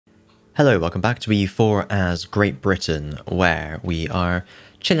Hello, welcome back to EU4 as Great Britain, where we are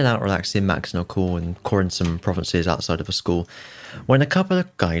chilling out, relaxing, maxing our cool and coring some provinces outside of a school. When a couple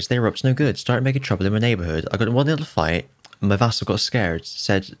of guys, they were up to no good, started making trouble in my neighbourhood. I got in one little fight, my vassal got scared,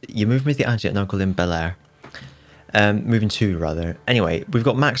 said, "You move me to the adjunct and I'll call him Bel Air." Moving to, rather. Anyway, we've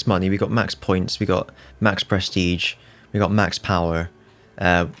got max money, we've got max points, we got max prestige, we got max power.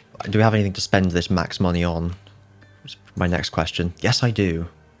 Do we have anything to spend this max money on? That's my next question. Yes, I do.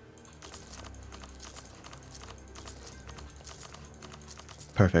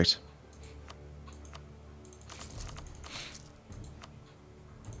 Perfect.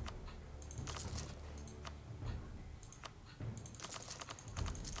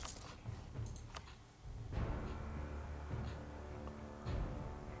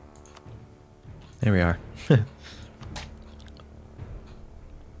 There we are.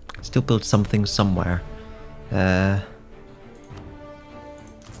 Still build something somewhere.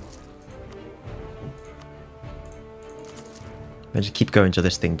 I just keep going till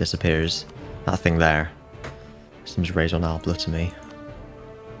this thing disappears. That thing there seems raison albla to me.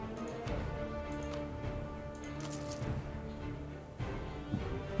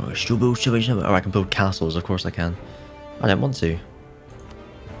 Oh, I can build castles, of course I can. I don't want to.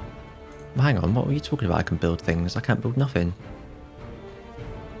 Hang on, what were you talking about? I can build things. I can't build nothing.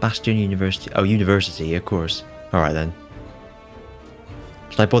 Bastion University. Oh, university, of course. Alright then.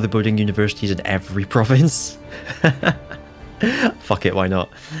 Should I bother building universities in every province? Fuck it, why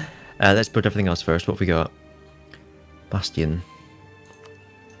not? Let's build everything else first. What have we got? Bastion.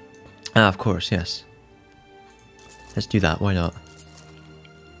 Ah, of course, yes. Let's do that, why not?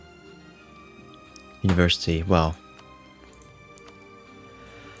 University, well.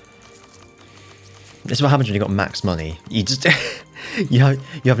 This is what happens when you've got max money. You just... you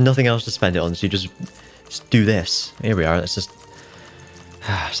have nothing else to spend it on, so you just do this. Here we are, let's just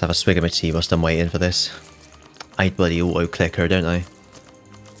have a swig of my tea whilst I'm waiting for this. I bloody auto-clicker, don't I?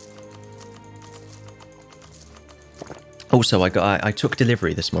 Also, I took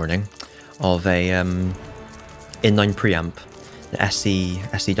delivery this morning of a inline preamp, the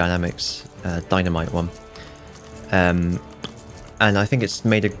SC Dynamics Dynamite one. And I think it's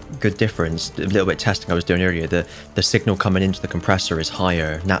made a good difference. A little bit of testing I was doing earlier, the signal coming into the compressor is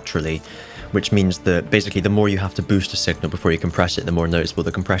higher naturally, which means that basically the more you have to boost a signal before you compress it, the more noticeable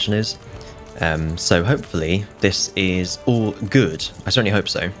the compression is. So hopefully this is all good. I certainly hope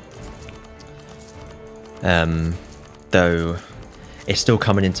so. Though it's still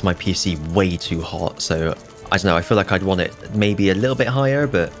coming into my PC way too hot, so I don't know, I feel like I'd want it maybe a little bit higher,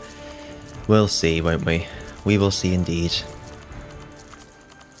 but we'll see, won't we? We will see indeed.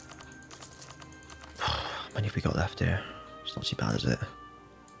 How many have we got left here? It's not too bad, is it?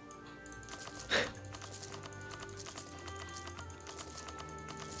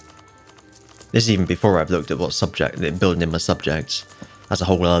 This is even before I've looked at what subject, building in my subjects. That's a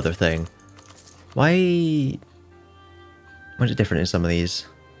whole other thing. Why is it different in some of these?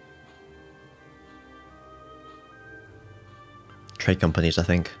 Trade companies, I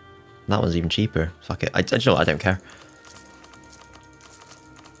think. That one's even cheaper. Fuck it. I don't care.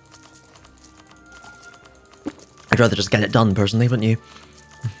 I'd rather just get it done, personally, wouldn't you?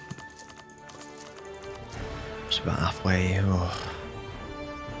 It's about halfway. Oh.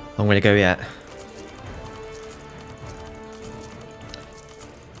 Long way to go yet.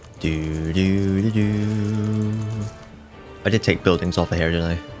 I did take buildings off of here, didn't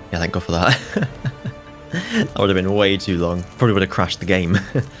I? Yeah, thank God for that. That would have been way too long. Probably would have crashed the game.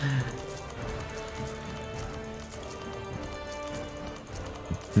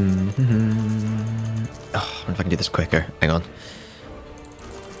 Oh, I wonder if I can do this quicker. Hang on.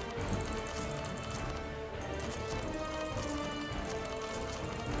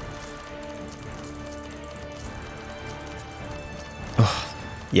 Oh,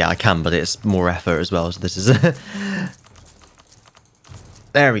 yeah, I can, but it's more effort as well, so this is...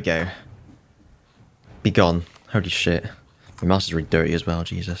 There we go. Be gone. Holy shit. My mouse is really dirty as well,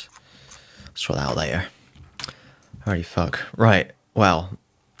 Jesus. I'll sort that out later. Holy fuck. Right, well...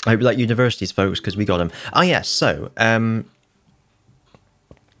 I hope you like universities, folks, because we got them. Oh, yes, so,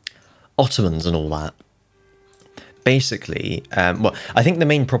 Ottomans and all that. Basically, well, I think the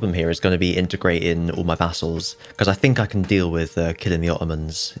main problem here is going to be integrating all my vassals, because I think I can deal with killing the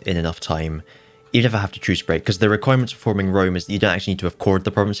Ottomans in enough time, even if I have to truce break, because the requirements for forming Rome is that you don't actually need to have cored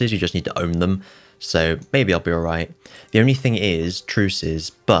the provinces, you just need to own them, so maybe I'll be alright. The only thing is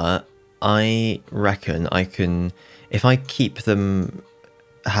truces, but I reckon I can, if I keep them...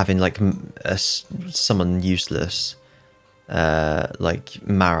 having like someone useless, like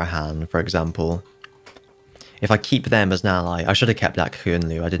Marahan, for example, If I keep them as an ally, I should have kept that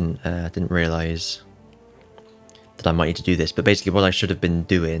Kunlu. I didn't realise that I might need to do this. But basically what I should have been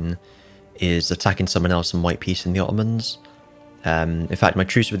doing is attacking someone else and white piecing the Ottomans. In fact, my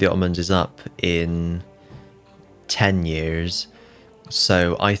truce with the Ottomans is up in 10 years.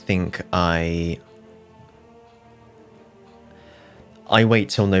 So I think I wait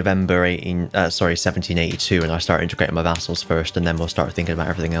till November 1782 and I start integrating my vassals first, and then we'll start thinking about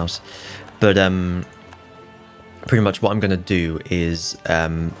everything else. But pretty much what I'm going to do is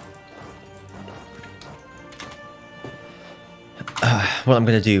I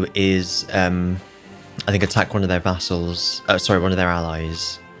think attack one of their vassals, one of their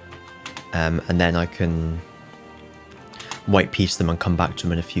allies, and then I can white piece them and come back to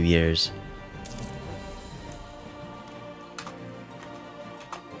them in a few years.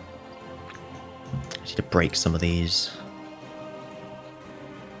 I need to break some of these.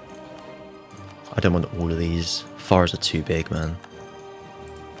 I don't want all of these. Fars are too big, man.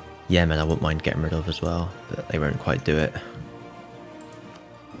 Yemen I wouldn't mind getting rid of as well, but they won't quite do it.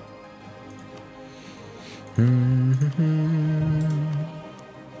 If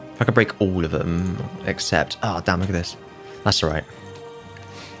I could break all of them, except... Oh, damn, look at this. That's alright.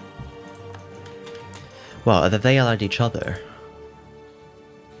 Well, have they allied each other?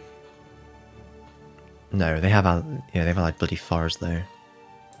 No, they have... Yeah, they've allied bloody Fars, though.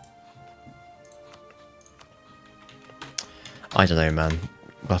 I don't know, man.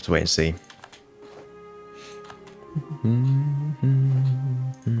 We'll have to wait and see.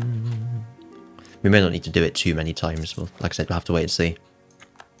 We may not need to do it too many times. Well, like I said, we'll have to wait and see.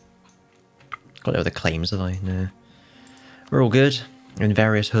 Got no other claims, have I? No. We're all good. In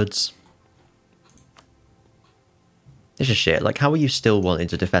various hoods. This is shit. Like, how are you still wanting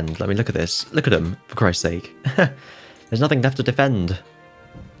to defend? I mean, look at this. Look at them, for Christ's sake. There's nothing left to defend.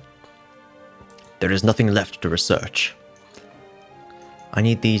 There is nothing left to research. I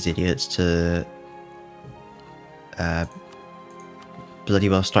need these idiots to bloody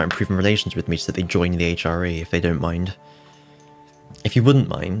well start improving relations with me so that they join the HRE if they don't mind. If you wouldn't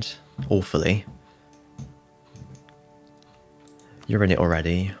mind, awfully. You're in it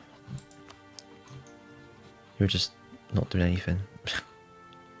already. You're just not doing anything.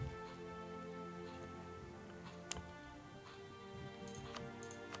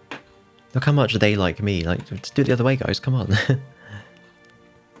 Look how much they like me. Like, just do it the other way, guys. Come on.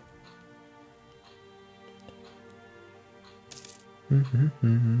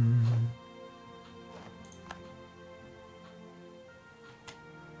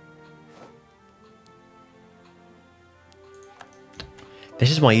 This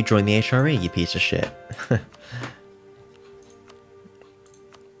is why you joined the HRE, you piece of shit. Oh,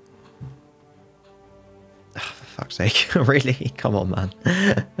 for fuck's sake. Really? Come on, man.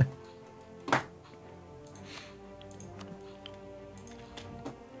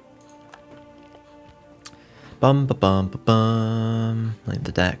 Bum ba bum ba bum. Like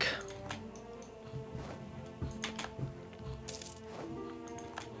the deck.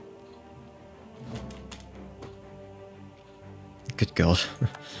 Good God.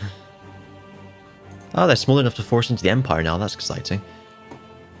 Oh, they're small enough to force into the Empire now. That's exciting.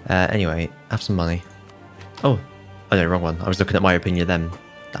 Anyway, have some money. Oh no, wrong one. I was looking at my opinion then.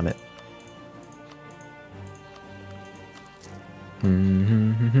 Damn it.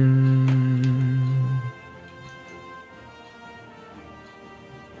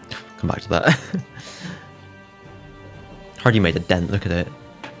 Come back to that. Hardly made a dent, look at it.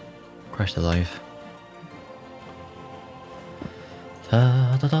 Christ alive.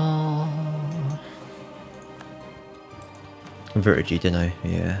 Da, da, da. Converted you, didn't I?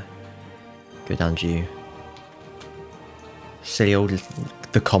 Yeah. Good on you. Silly old...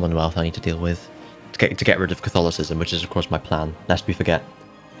 the Commonwealth I need to deal with. To get rid of Catholicism, which is of course my plan, lest we forget.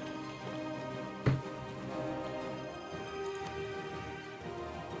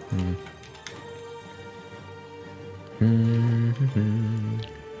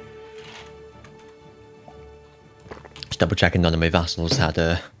 Just double checking none of my vassals had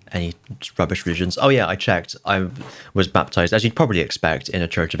any rubbish religions. Oh yeah, I checked. I was baptised, as you'd probably expect, in a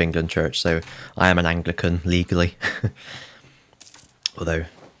Church of England church, so I am an Anglican legally. Although,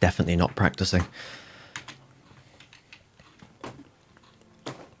 definitely not practising.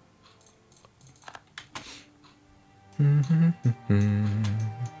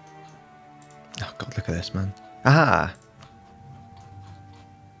 Oh god, look at this, man. Ah!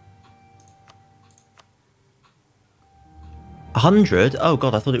 $100? Oh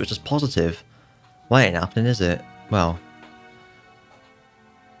god, I thought it was just positive. Why ain't happening, is it? Well.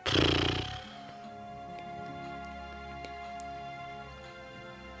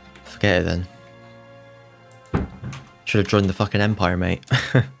 Forget it then. Should have joined the fucking Empire, mate.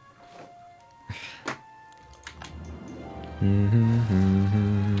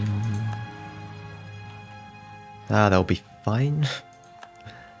 Ah, they'll be fine.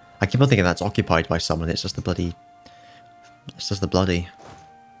 I keep on thinking that's occupied by someone. It's just the bloody... It's just the bloody...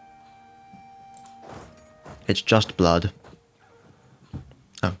 It's just blood.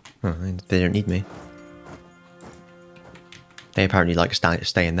 Oh, they don't need me. They apparently like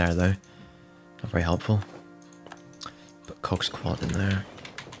staying there though. Not very helpful. Put Cog Squad in there.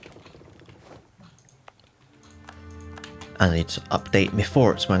 I need to update my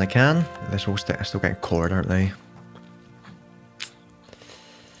forts when I can. They're still getting cored, aren't they?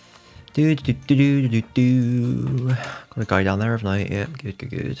 Got a guy down there, haven't I? Yep,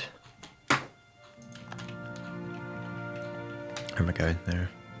 good. Where am I going there?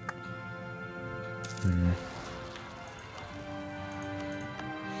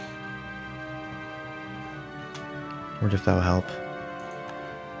 Wonder if that'll help.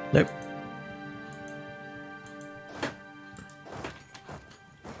 Nope.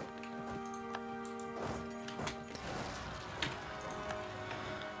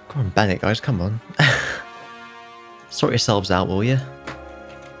 Come on, ban it, guys, come on. Sort yourselves out, will you?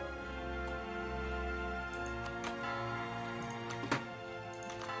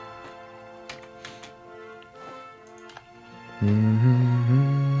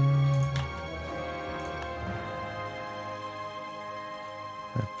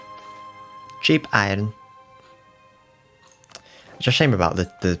 Cheap iron. It's a shame about the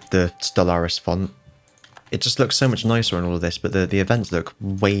Stellaris font. It just looks so much nicer on all of this, but the events look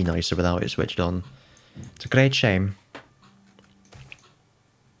way nicer without it switched on. It's a great shame.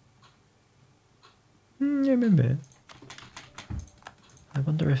 I remember. I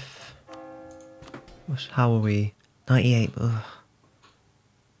wonder if... How are we? 98. Ugh.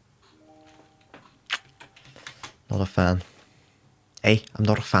 Not a fan. Hey, I'm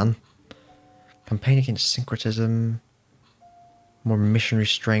not a fan. Campaign against syncretism. More missionary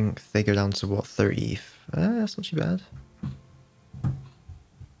strength. They go down to what, 30? That's not too bad.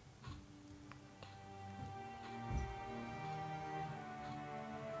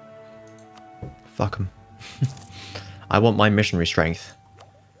 Fuck them. I want my missionary strength.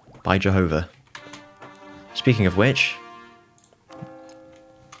 By Jehovah. Speaking of which...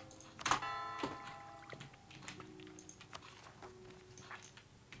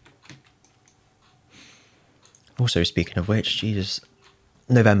 Also, speaking of which, Jesus,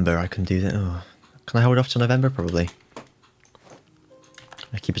 November I can do that. Oh. Can I hold off till November? Probably.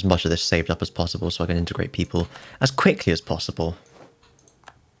 I keep as much of this saved up as possible so I can integrate people as quickly as possible.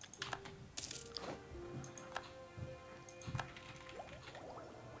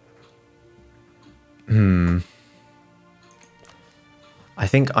 I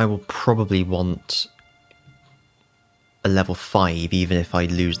think I will probably want a level 5 even if I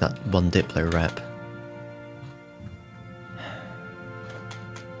lose that one Diplo rep.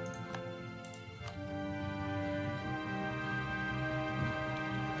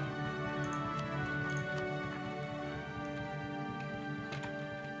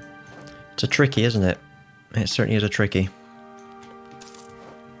 It's a tricky, isn't it? It certainly is a tricky.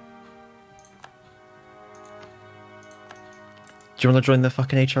 Do you want to join the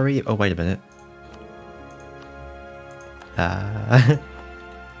fucking HRE? Oh, wait a minute.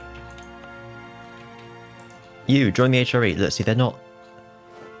 You, join the HRE. Look, see, they don't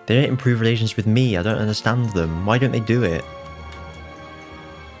improve relations with me. I don't understand them. Why don't they do it?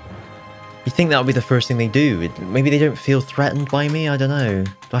 You think that would be the first thing they do? Maybe they don't feel threatened by me? I don't know.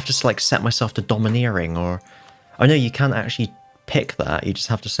 Do I have to, like, set myself to domineering, or... Oh, no, you can't actually pick that. You just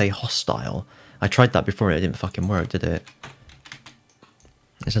have to say hostile. I tried that before and it didn't fucking work, did it?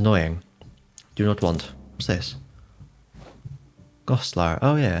 It's annoying. Do not want. What's this? Goslar.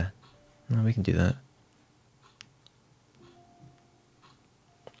 Oh, yeah. No, we can do that.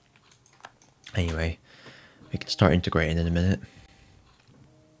 Anyway, we can start integrating in a minute.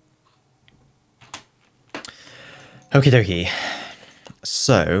 Okie dokie.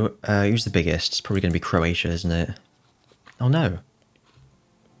 So, who's the biggest? It's probably going to be Croatia, isn't it? Oh no.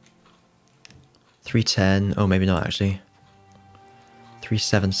 310. Oh, maybe not actually.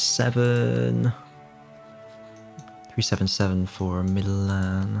 377. 377 for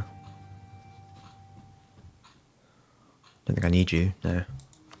Milan. Don't think I need you, no.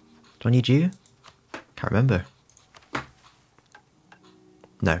 Do I need you? Can't remember.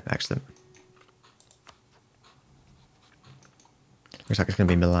 No, excellent. Looks like it's going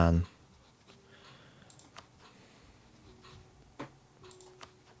to be Milan.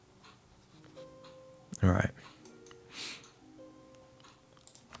 Alright.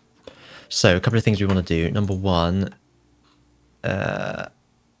 So, a couple of things we want to do. Number one, Oh,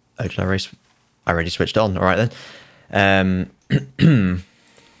 did I already switched on. All right then.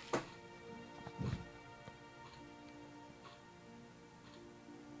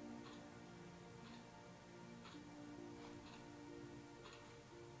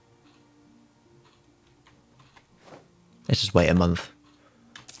 Let's just wait a month.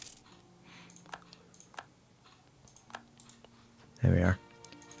 There we are.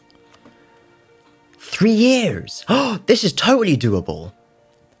 3 years! Oh, this is totally doable.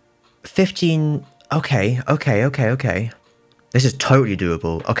 15... Okay. This is totally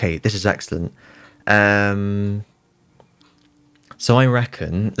doable. Okay, this is excellent. So I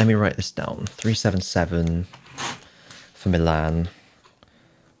reckon... Let me write this down. 377 for Milan.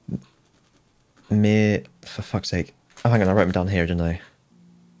 For fuck's sake. Oh, hang on, I wrote them down here, didn't I?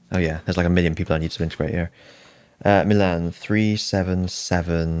 Oh yeah, there's like a million people I need to integrate here. Milan,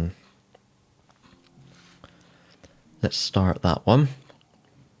 377. Let's start that one.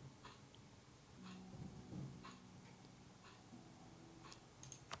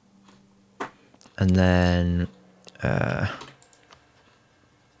 And then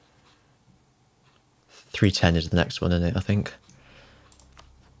 310 is the next one, isn't it, I think?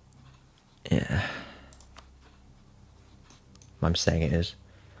 Yeah. I'm saying it is.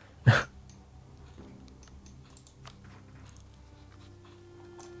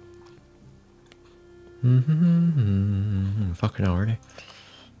 Fucking hell, already.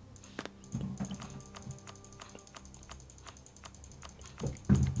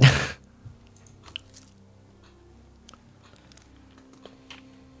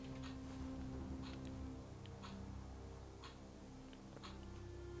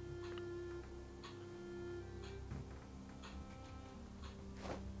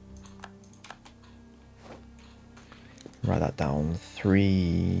 Write that down.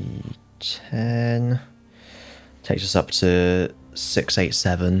 310 takes us up to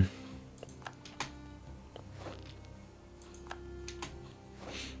 687.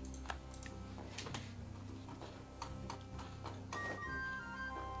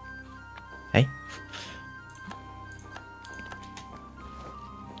 Hey.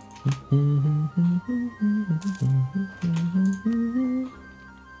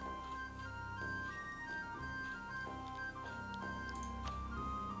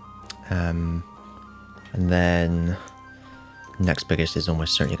 And then next biggest is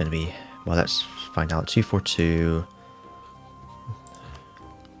almost certainly going to be, well, let's find out. 242.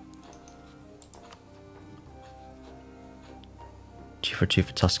 For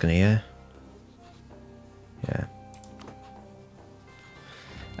Tuscany, yeah.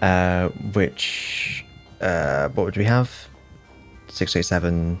 Which what would we have?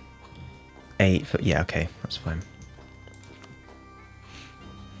 687, 8. Yeah, okay, that's fine.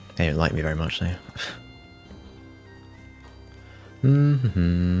 They don't like me very much, though.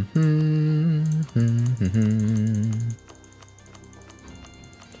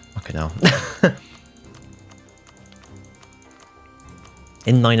 Okay, now.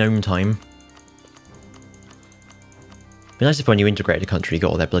 In thine own time. Be nice if when you integrated a country you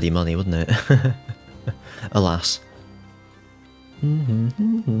got all their bloody money, wouldn't it? Alas.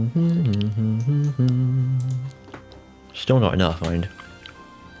 Still not enough, mind.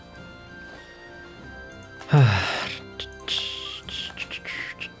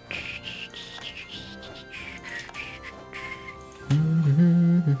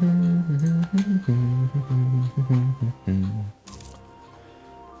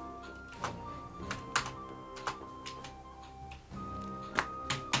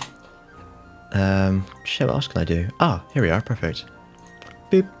 Shit, what else can I do? Ah, here we are, perfect.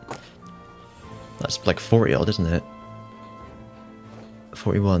 Boop. That's like 40 odd, isn't it?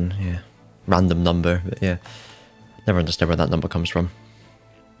 41, yeah. Random number, but yeah. Never understood where that number comes from.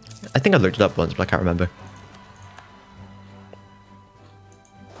 I think I looked it up once, but I can't remember.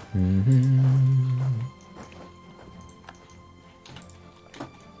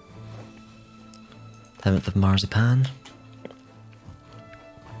 10th of marzipan.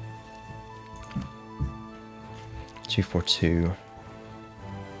 242.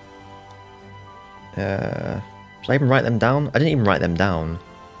 Should I even write them down? I didn't even write them down.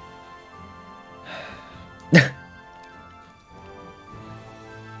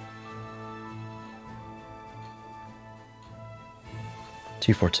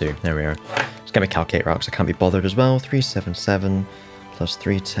 $242. There we are. Just get my calculator out because I can't be bothered as well. 377 plus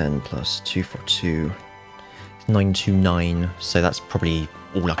 310 plus 242. 929. So that's probably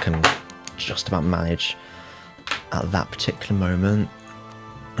all I can just about manage at that particular moment.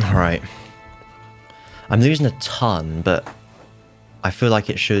 Alright. I'm losing a ton, but I feel like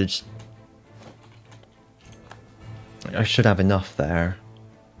it should... I should have enough there.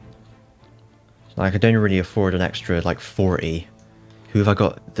 Like, I don't really afford an extra, like, 40. Who have I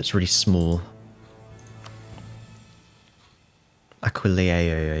got that's really small?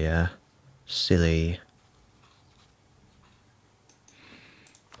 Aquilea, yeah. Silly.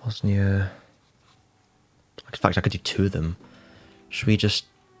 Bosnia. In fact, I could do 2 of them. Should we just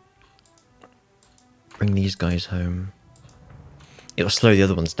bring these guys home? It'll slow the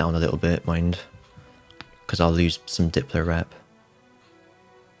other ones down a little bit, mind. Because I'll lose some Diplo rep.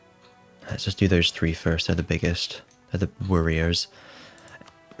 Let's just do those 3 first. They're the biggest. They're the warriors.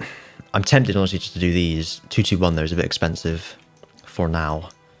 I'm tempted honestly just to do these. 221 though is a bit expensive for now.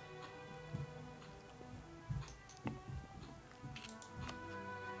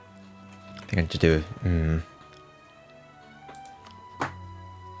 I think I need to do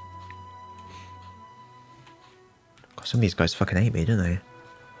God, some of these guys fucking hate me, don't they?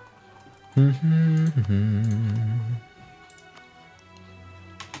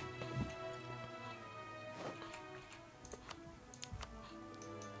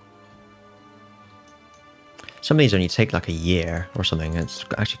 Some of these only take like a year or something. It's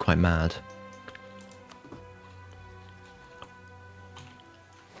actually quite mad.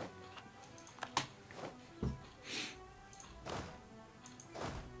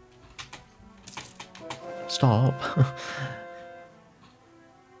 Stop.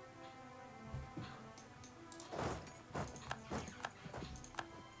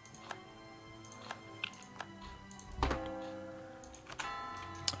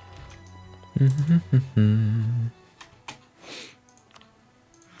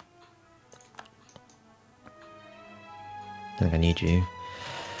 I think I need you.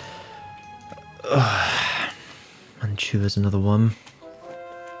 Mantua's another one.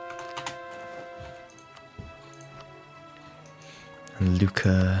 And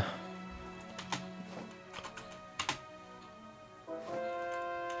Luca.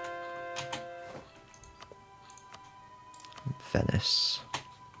 Venice.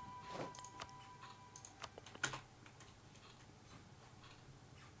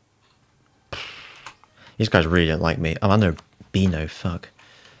 These guys really don't like me. Oh, I know Beano, fuck.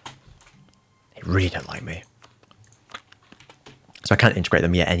 They really don't like me. So I can't integrate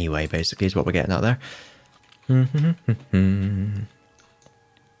them yet anyway, basically, is what we're getting out there. And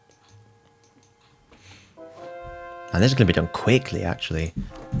this is going to be done quickly, actually.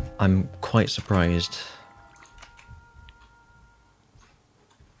 I'm quite surprised.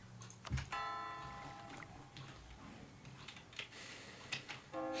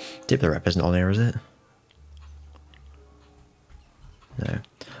 Diplo rep isn't on here, is it? No.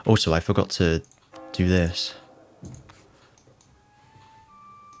 Also, I forgot to do this.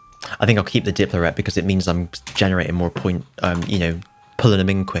 I think I'll keep the Diplo rep because it means I'm generating more point, you know, pulling them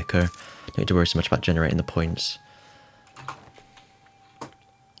in quicker. Don't need to worry so much about generating the points.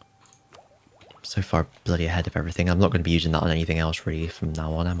 So far, bloody ahead of everything. I'm not going to be using that on anything else really from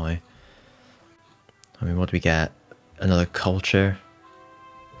now on, am I? I mean, what do we get? Another culture.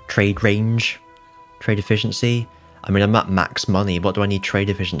 Trade range. Trade efficiency. I mean, I'm at max money. What do I need trade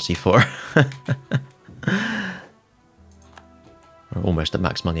efficiency for? We're almost at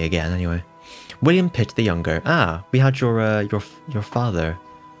max money again, anyway. William Pitt the Younger. Ah, we had your father.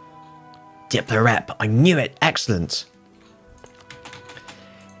 Diplo rep. I knew it. Excellent.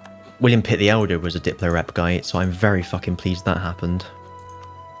 William Pitt the Elder was a Diplo rep guy, so I'm very fucking pleased that happened.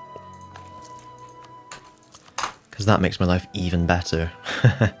 Because that makes my life even better.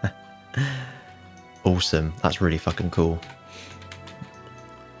 Awesome. That's really fucking cool.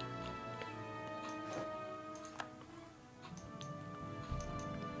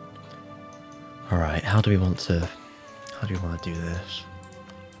 Alright, how do we want to do this?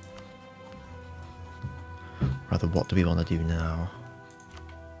 Rather, what do we want to do now?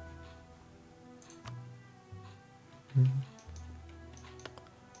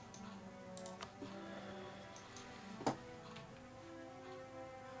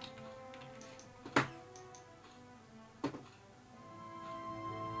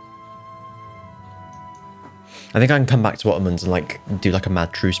 I think I can come back to Ottomans and like do like a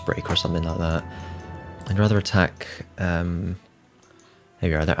mad truce break or something like that. I'd rather attack there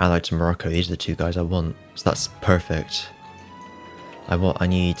we are, they're allied to Morocco. These are the 2 guys I want. So that's perfect. I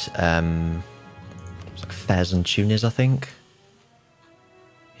need it's like Fez and Tunis, I think.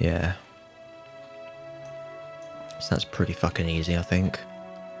 Yeah. So that's pretty fucking easy, I think.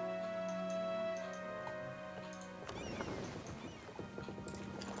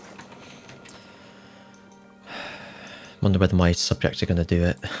 Wonder whether my subjects are going to do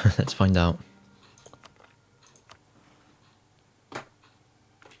it. Let's find out.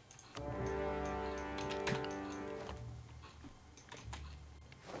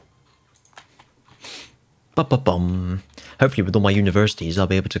 Ba-ba-bum. Hopefully with all my universities I'll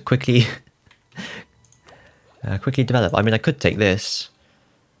be able to quickly quickly develop. I mean, I could take this,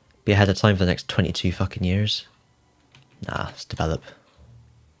 be ahead of time for the next 22 fucking years. Nah, let's develop.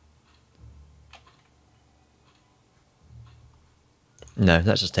 No,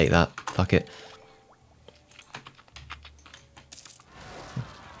 let's just take that. Fuck it.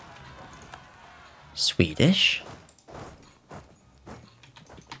 Swedish?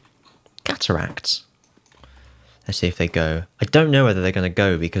 Cataracts. Let's see if they go. I don't know whether they're going to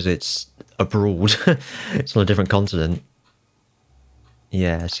go because it's abroad. It's on a different continent.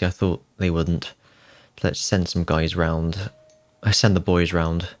 Yeah, see, I thought they wouldn't. Let's send some guys round. I send the boys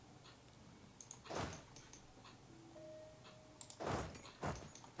round.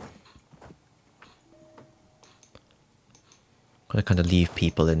 Gotta kind of leave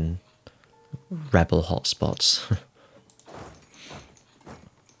people in rebel hotspots.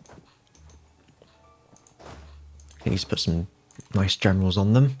 At least put some nice generals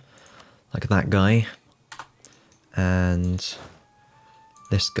on them, like that guy, and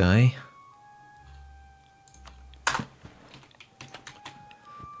this guy.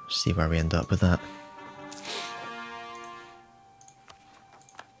 See where we end up with that.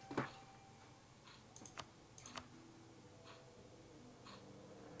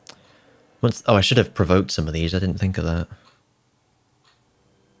 Oh, I should have provoked some of these. I didn't think of that.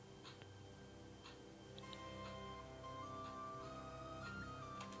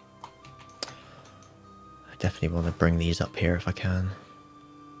 I definitely want to bring these up here if I can.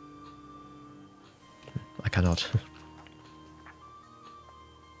 I cannot.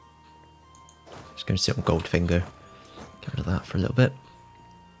 Just going to sit on Goldfinger. Get rid of that for a little bit.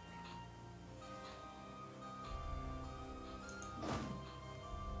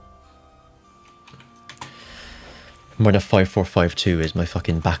 Minor 5452 is my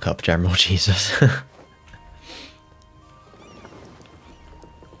fucking backup general, Jesus.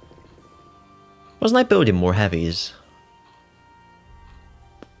 Wasn't I building more heavies?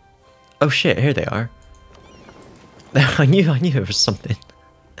 Oh shit, here they are. I knew it was something.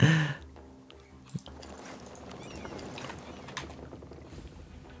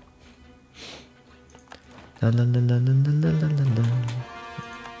 La la la la la la la la.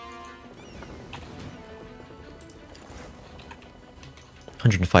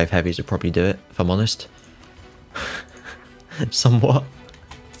 105 heavies would probably do it, if I'm honest. Somewhat.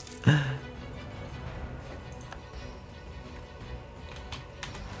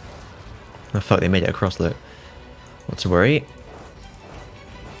 Oh fuck, they made it across, look. Not to worry.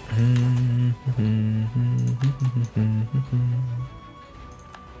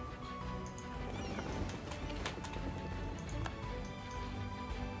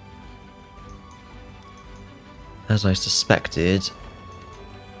 As I suspected,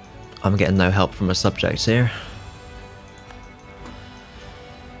 I'm getting no help from my subjects here.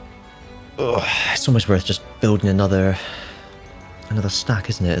 Ugh, it's almost worth just building another stack,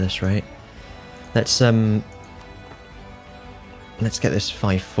 isn't it, at this rate? Let's get this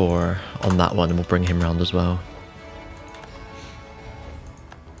 5-4 on that one and we'll bring him round as well.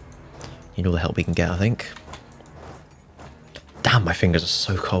 Need all the help we can get, I think. Damn, my fingers are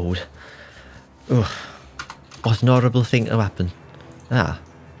so cold. Ugh. What an horrible thing to happen. Ah.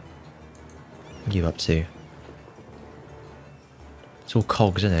 What are you up to? It's all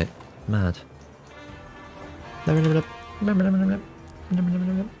cogs, isn't it? Mad.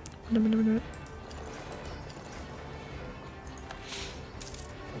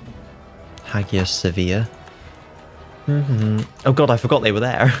 Hagia Sevilla. Oh god, I forgot they were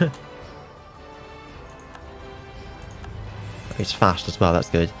there. It's fast as well, that's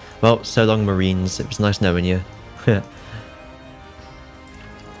good. Well, so long Marines, it was nice knowing you. Where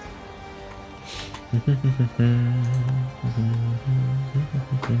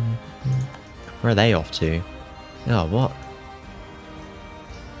are they off to? Oh, what?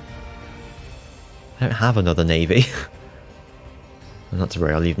 I don't have another navy. Not to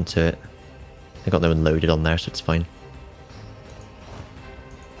worry, I'll leave them to it. They got no one loaded on there, so it's fine.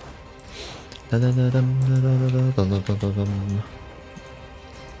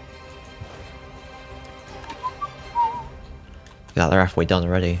 Yeah, they're halfway done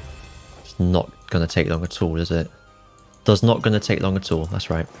already. It's not going to take long at all, is it? Does not going to take long at all, that's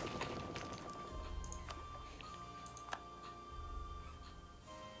right.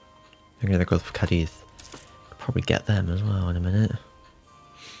 I'm going to go for Cadiz. Probably get them as well in a minute.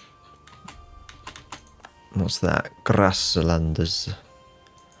 What's that? Grasslanders.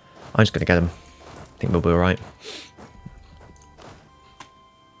 I'm just going to get them. I think we'll be alright.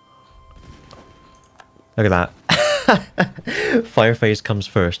 Look at that. Fireface comes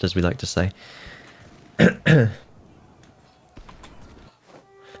first, as we like to say. I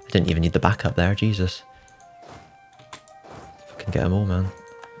didn't even need the backup there, Jesus. Fucking get them all, man. In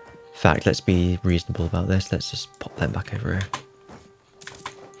fact, let's be reasonable about this. Let's just pop them back over here.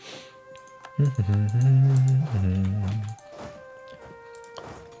 You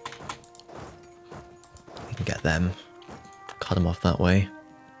can get them. Cut them off that way.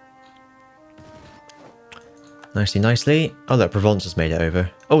 Nicely, nicely. Oh, look, Provence has made it over.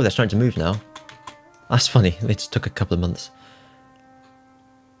 Oh, they're starting to move now. That's funny. It just took a couple of months.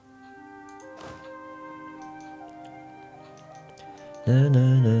 No,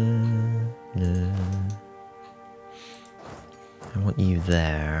 no, no, no. I want you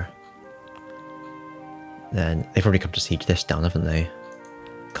there. Then they've already come to siege this down, haven't they?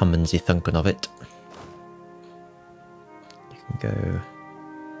 Commons, you thinking of it? You can go.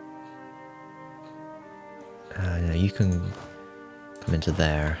 No, you can come into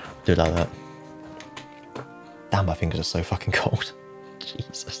there. Do it like that. Damn, my fingers are so fucking cold.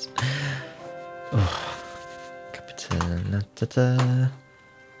 Jesus. Oh. Capitan. Da-da.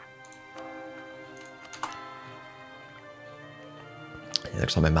 It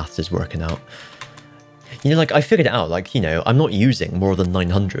looks like my maths is working out. You know, like, I figured it out, like, you know, I'm not using more than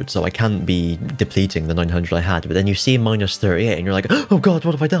 900, so I can't be depleting the 900 I had, but then you see minus 38 and you're like, oh god,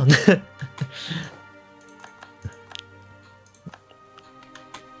 what have I done?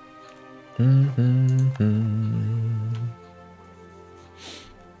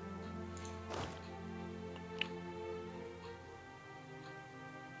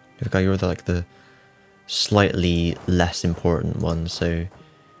 Okay, you're like the slightly less important one, so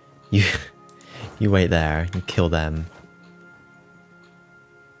you you wait there and kill them.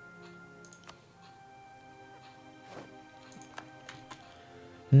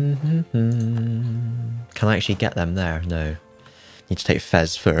 Can I actually get them there? No. Need to take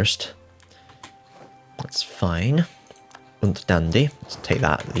Fez first. That's fine. Und dandy. Let's take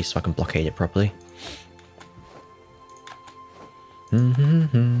that at least so I can blockade it properly.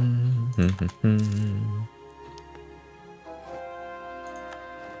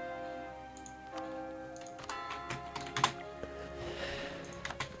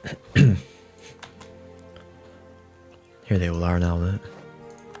 Here they all are now, though.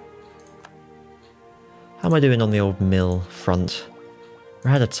 How am I doing on the old mill front? We're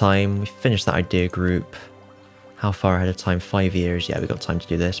ahead of time. We finished that idea group. How far ahead of time? 5 years. Yeah, we got time to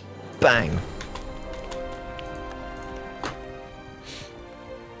do this. Bang!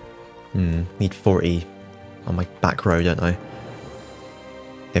 Need 40 on my back row, don't I?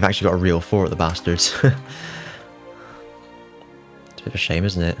 They've actually got a real fort, the bastards. It's a bit of a shame,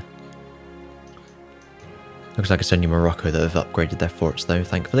 isn't it? Looks like it's only Morocco that have upgraded their forts, though,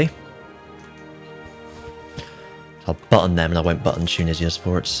 thankfully. So I'll button them and I won't button Tunisia's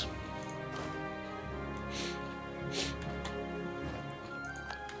forts.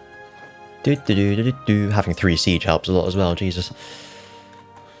 Having 3 siege helps a lot as well, Jesus.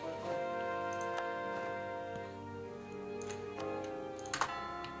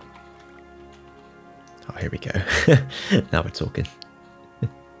 Oh, here we go. Now we're talking.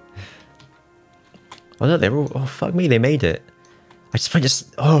 Oh no, they're all... Oh, fuck me, they made it. I just find it...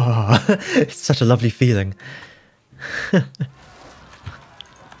 Oh, it's such a lovely feeling.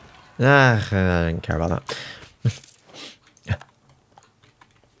 I don't care about that.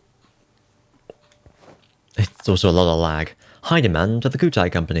 It's also a lot of lag. High demand for the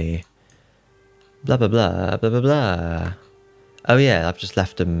Kutai company. Blah, blah, blah, blah, blah, blah. Oh yeah, I've just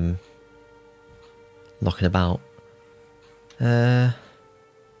left them knocking about. Yeah,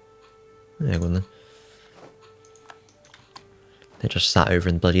 go on then. They just sat over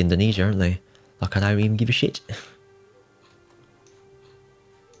in bloody Indonesia, aren't they? Like I don't even give a shit.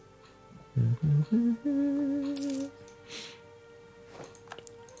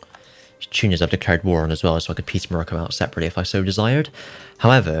 Tunis I've declared war on as well, so I could piece Morocco out separately if I so desired.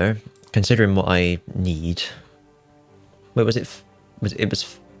 However, considering what I need... Wait, was it... It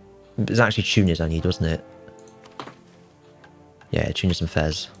was actually Tunis I need, wasn't it? Yeah, Tunis and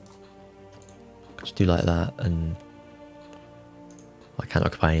Fez. Just do like that, and... I can't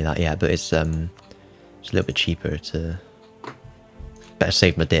occupy any of that yet, but it's a little bit cheaper to... Better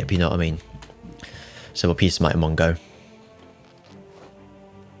save my dip, you know what I mean? So we'll piece them out in one go.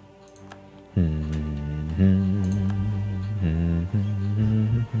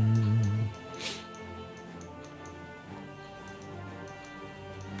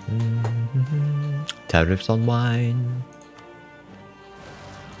 Tariffs on wine.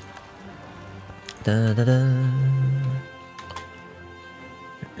 Da da da.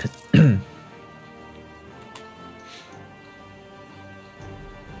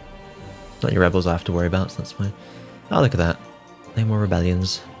 Not your rebels I have to worry about, so that's fine. Oh, look at that. No more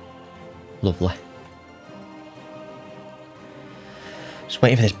rebellions. Lovely. Just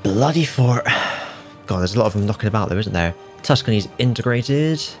waiting for this bloody fort. God, there's a lot of them knocking about though, isn't there? Tuscany's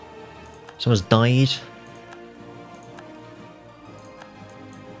integrated. Someone's died.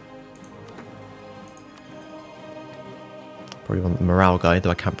 Probably want the morale guy, though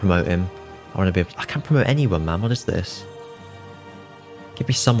I can't promote him. I want to be able to, I can't promote anyone, man. What is this? Give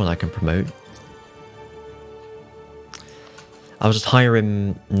me someone I can promote. I'll just hire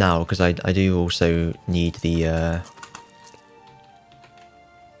him now, because I do also need the... I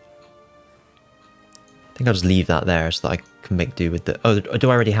think I'll just leave that there so that I can make do with the... Oh, do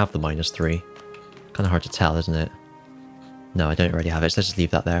I already have the -3? Kind of hard to tell, isn't it? No, I don't already have it, so let's just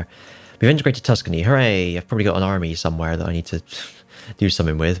leave that there. We've integrated Tuscany. Hooray! I've probably got an army somewhere that I need to do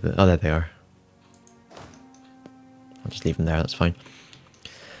something with, but... Oh, there they are. I'll just leave them there, that's fine.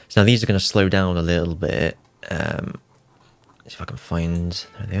 So now these are going to slow down a little bit. See if I can find...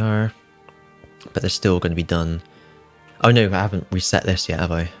 There they are. But they're still going to be done. Oh no, I haven't reset this yet,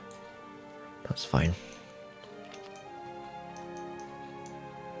 have I? That's fine.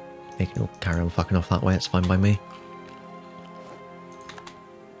 They can all carry on fucking off that way, it's fine by me.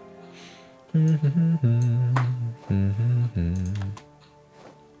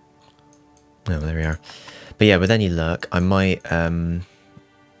 Oh, there we are. But yeah, with any luck, I might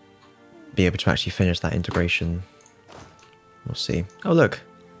be able to actually finish that integration. We'll see. Oh, look.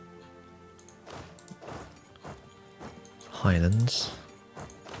 Highlands.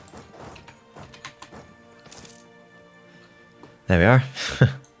 There we are.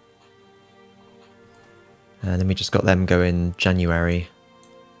 And then we just got them going January.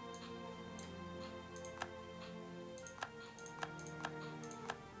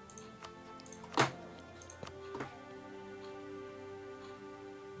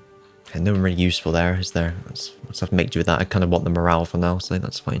 Okay, no one really useful there, is there? Let's have to make do with that. I kind of want the morale for now, so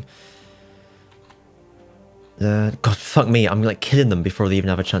that's fine. God, fuck me. I'm like killing them before they even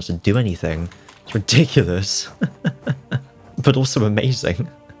have a chance to do anything. It's ridiculous. But also amazing.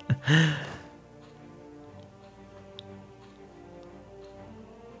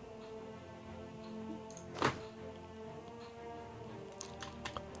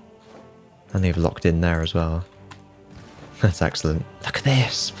 And they've locked in there as well. That's excellent. Look at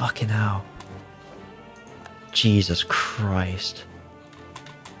this! Fucking hell. Jesus Christ.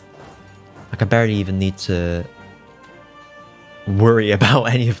 Like, I barely even need to worry about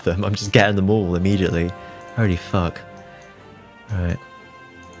any of them. I'm just getting them all immediately. Holy fuck. Alright.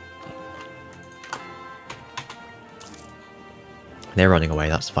 They're running away,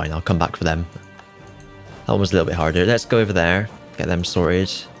 that's fine. I'll come back for them. That one was a little bit harder. Let's go over there, get them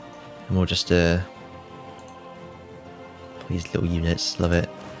sorted. And we'll just, these little units, love it.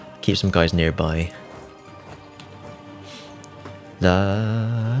 Keep some guys nearby.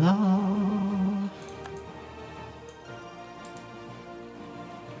 La la.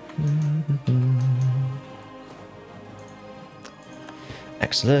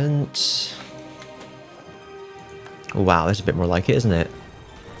 Excellent. Oh, wow, that's a bit more like it, isn't it?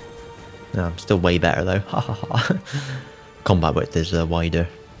 No, I'm still way better though. Ha ha ha. Combat width is wider,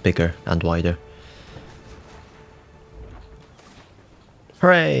 bigger, and wider.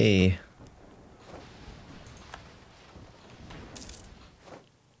 Hooray!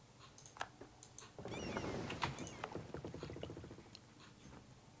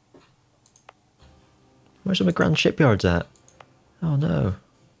 Where's all the grand shipyards at? Oh no.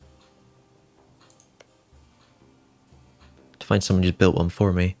 To find someone who's built one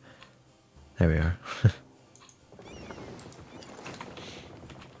for me. There we are.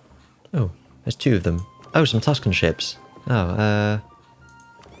 Oh, there's two of them. Oh, some Tuscan ships. Oh,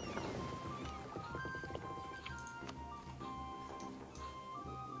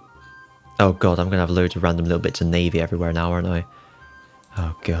 oh god, I'm gonna have loads of random little bits of navy everywhere now, aren't I?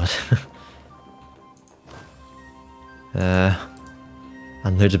 Oh god.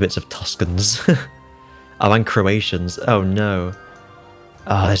 And loads of bits of Tuscans. Oh, and Croatians. Oh no.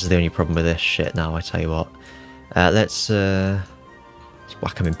 Oh, this is the only problem with this shit now, I tell you what. Let's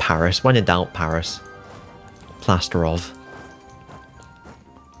whack them in Paris. When in doubt, Paris. Plaster of.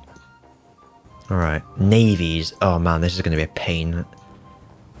 Alright, navies. Oh man, this is going to be a pain. I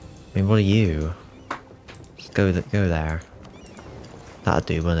mean, what are you? Just go there. That'd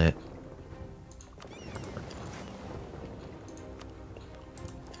do, wouldn't it?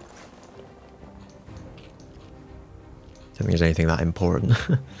 Don't think there's anything that important.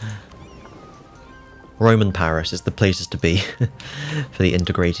 Roman Paris is the places to be for the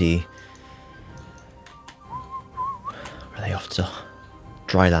integratee. Are they off to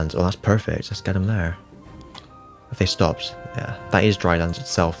Drylands. Oh, that's perfect. Let's get them there. If they stopped. Yeah, that is Drylands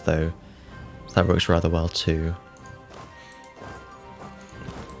itself, though. So that works rather well, too.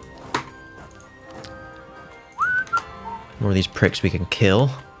 The more of these pricks we can kill,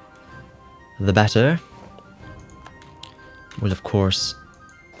 the better. Will, of course,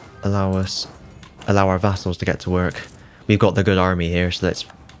 allow our vassals to get to work. We've got the good army here, so let's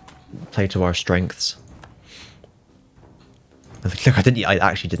play to our strengths. Look, I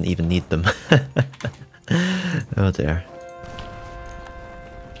actually didn't even need them. Oh dear.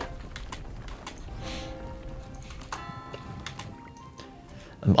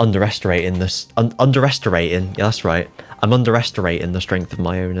 I'm underestimating this. Underestimating. Yeah, that's right. I'm underestimating the strength of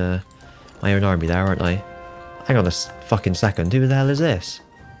my own army there, aren't I? Hang on a fucking second. Who the hell is this?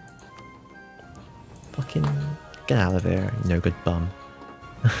 Fucking get out of here, you no good bum.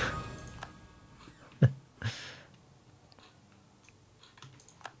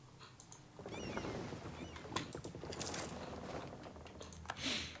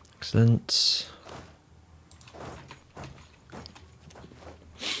 Excellent.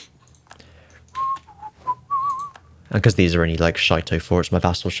 And because these are only like Shito forts, my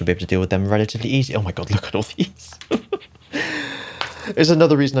vassals should be able to deal with them relatively easy. Oh my god, look at all these. It's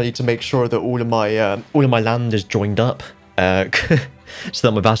another reason I need to make sure that all of my land is joined up, so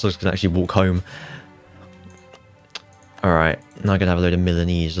that my vassals can actually walk home. All right, now I'm gonna have a load of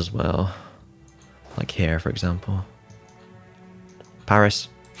Milanese as well, like here, for example. Paris.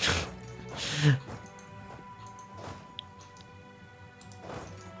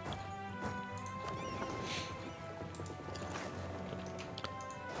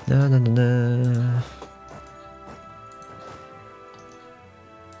 No, no, no, no.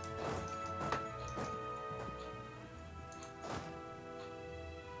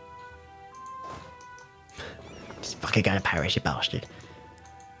 Just fucking go to Paris, you bastard.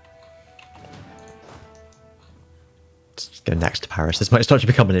 Let's go next to Paris. This might start to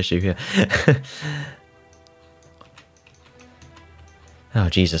become an issue here. Oh,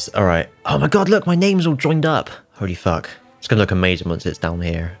 Jesus. Alright. Oh my god, look, my name's all joined up. Holy fuck. It's gonna look amazing once it's down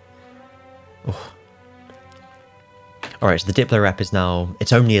here. Oh. Alright, so the Diplo rep is now...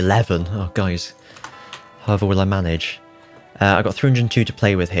 It's only 11. Oh, guys. However will I manage? I've got 302 to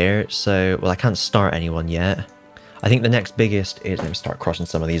play with here, so... Well, I can't start anyone yet. I think the next biggest is... Let me start crossing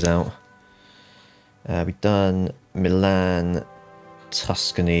some of these out. We've done Milan,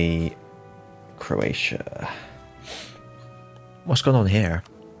 Tuscany, Croatia. What's going on here?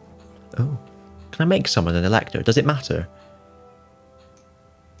 Oh. Can I make someone an elector? Does it matter?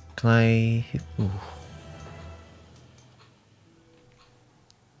 Can I... Ooh.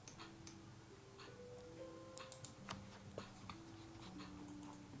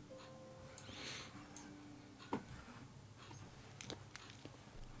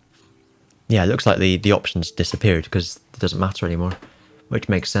 Yeah, it looks like the options disappeared because it doesn't matter anymore, which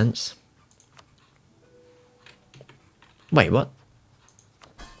makes sense. Wait, what?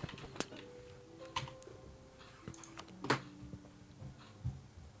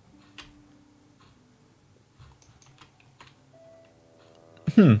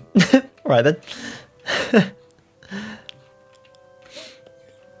 Alright then.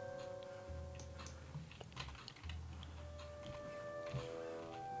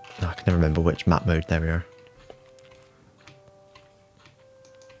 Oh, I can never remember which map mode. There we are.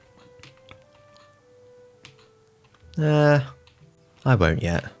 I won't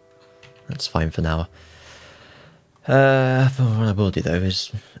yet. That's fine for now. What I will do though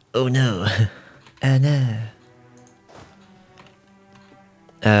is... Oh no. Oh no.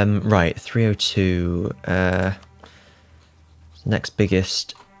 Right, 302. Next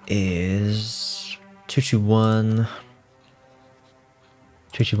biggest is 221.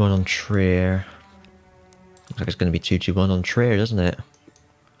 221 on Trier. Looks like it's going to be 221 on Trier, doesn't it? The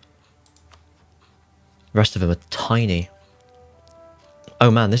rest of them are tiny.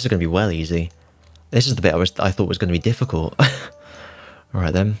 Oh man, this is going to be well easy. This is the bit I thought was going to be difficult.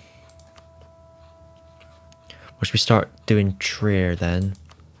 Alright then. Or should we start doing Trier then?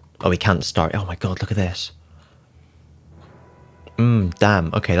 Oh, we can't start. Oh my god, look at this.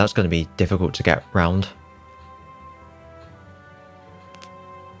 Damn. Okay, that's going to be difficult to get round.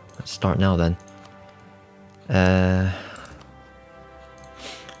 Let's start now then.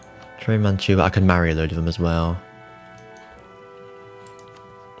 Trier, Mantua. I could marry a load of them as well.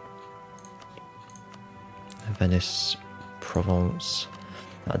 Venice, Provence.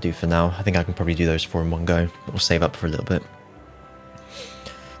 That'll do for now. I think I can probably do those 4 in one go. We'll save up for a little bit.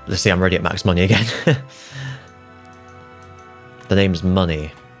 Let's see, I'm already at max money again. The name's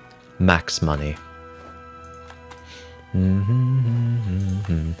Money. Max Money. So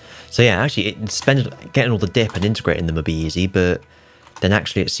yeah, actually, getting all the dip and integrating them would be easy, but then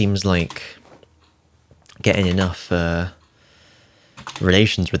actually it seems like getting enough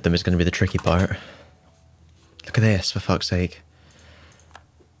relations with them is going to be the tricky part. Look at this, for fuck's sake.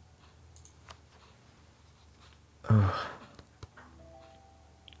 Oh.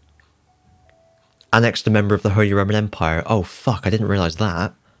 Annexed a member of the Holy Roman Empire. Oh fuck, I didn't realise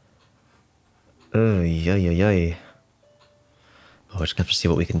that. Oh, yay. Oh, we're just going to have to see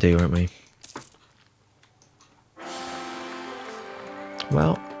what we can do, aren't we?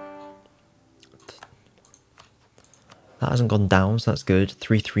 Well, that hasn't gone down, so that's good.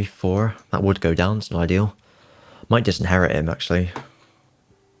 334. That would go down, it's not ideal. Might disinherit him, actually.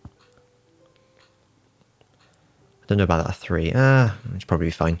 I don't know about that 3. It's probably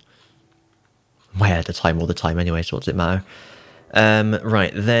be fine. I'm way ahead of time all the time anyway, so what does it matter?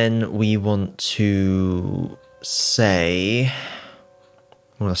 Right, then we want to say...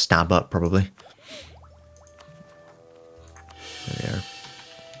 I'm going to stab up, probably. There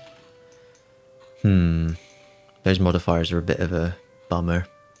we are. Those modifiers are a bit of a bummer.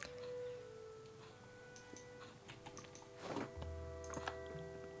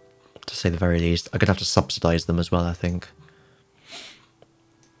 To say the very least. I'm going to have to subsidise them as well, I think.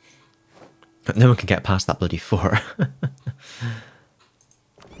 But no one can get past that bloody 4.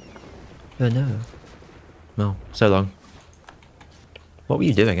 Oh no. Well, so long. What were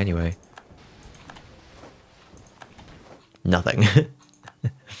you doing anyway? Nothing.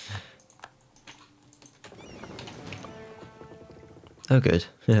 Oh good.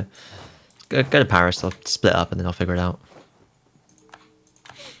 Yeah. Go to Paris, I'll split up and then I'll figure it out.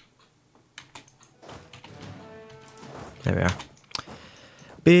 There we are.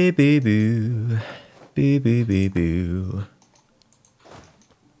 Boo boo boo. Boo boo boo boo.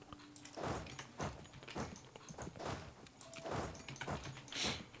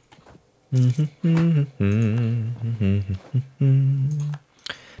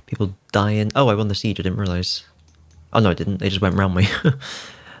 People dying. Oh, I won the siege, I didn't realise. Oh no, I didn't. They just went round me.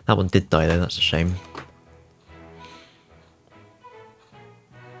 That one did die though, that's a shame.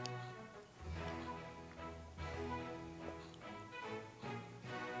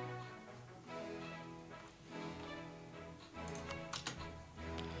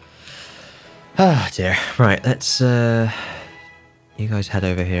 Ah dear. Right, let's you guys head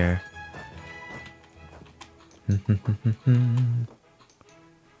over here.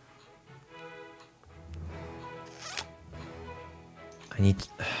 I need...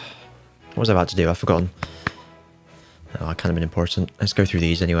 What was I about to do? I've forgotten. Oh, that kind of been important. Let's go through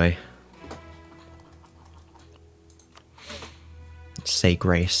these anyway. Let's say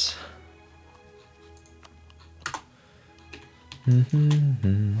grace. On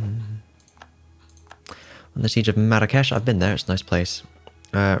the Siege of Marrakesh, I've been there, it's a nice place.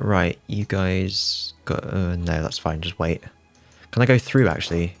 Right, you guys got... no, that's fine, just wait. Can I go through,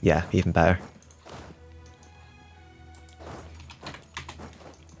 actually? Yeah, even better.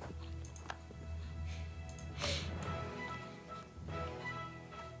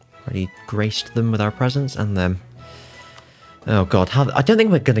 Already graced them with our presence, and them. Oh god, I don't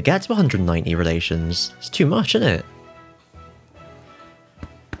think we're going to get to 190 relations. It's too much, isn't it?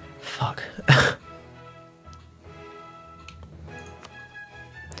 Fuck.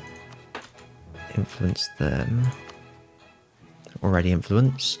 Influence them. Already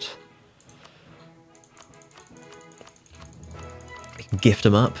influenced. We can gift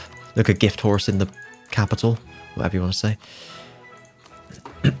them up. Look, a gift horse in the capital. Whatever you want to say.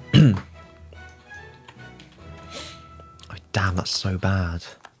 Oh damn, that's so bad.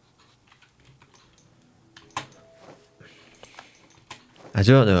 I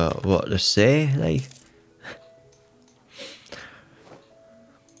don't know what to say, like...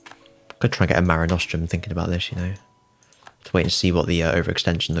 Could try and get a Mare Nostrum thinking about this, you know. To wait and see what the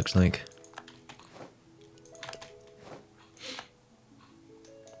overextension looks like.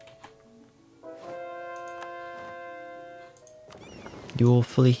 You all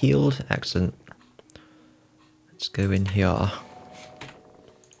fully healed? Excellent. Let's go in here.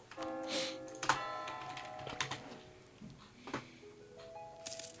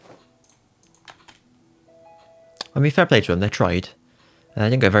 I mean, fair play to them, they tried. It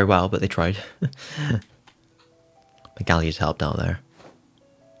didn't go very well, but they tried. The galleys helped out there.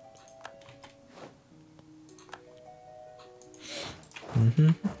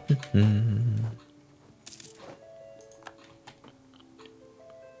 On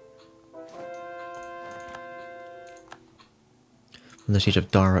the Siege of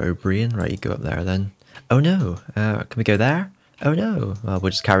Dara O'Brien, right, you go up there then. Oh no, can we go there? Oh no, well,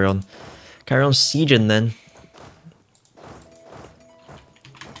 we'll just carry on sieging then.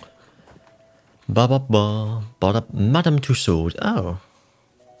 Ba ba ba ba da, Madame Tussaud. Oh.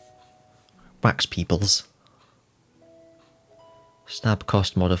 Wax peoples. Stab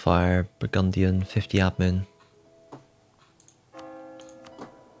cost modifier, Burgundian, 50 admin.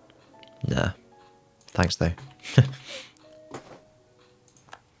 Nah. Thanks though.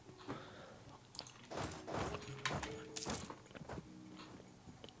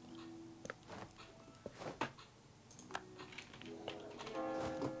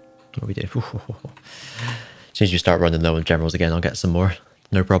 What we do? As soon as you start running low on generals again, I'll get some more.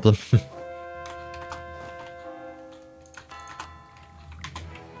 No problem.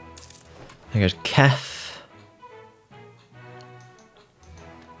 There goes Kef.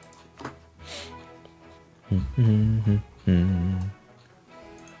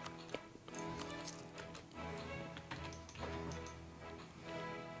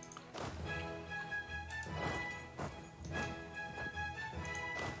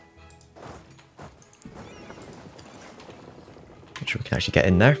 Make sure we can actually get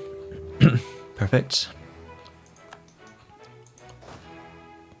in there. Perfect.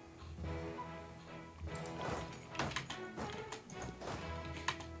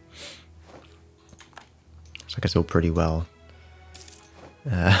 So I guess all pretty well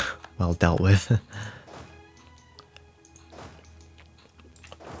well dealt with.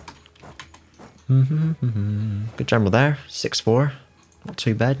 Good general there. 6-4. Not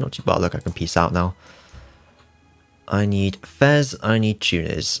too bad, not too bad. Look, I can peace out now. I need Fez, I need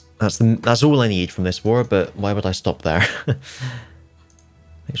tuners. That's all I need from this war, but why would I stop there?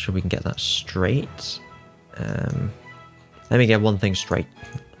 Make sure we can get that straight. Let me get one thing straight.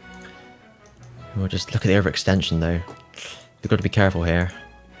 We'll just look at the overextension though. We've got to be careful here.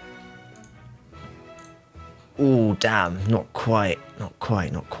 Oh damn, not quite, not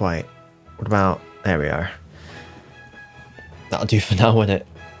quite, not quite. What about, there we are. That'll do for now, won't it?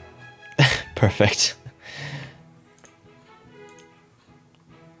 Perfect.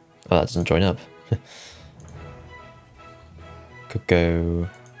 Oh, that doesn't join up. Could go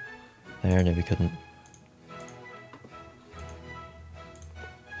there, no we couldn't.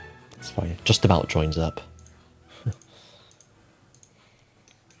 It's fine, just about joins up.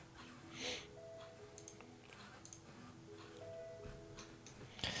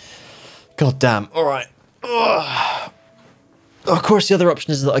 God damn, alright. Of course the other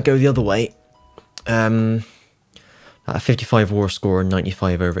option is that I go the other way. At a 55 war score and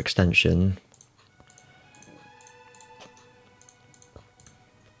 95 overextension.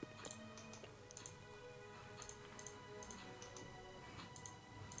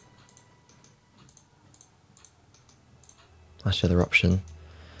 That's the other option.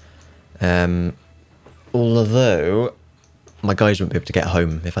 Although my guys won't be able to get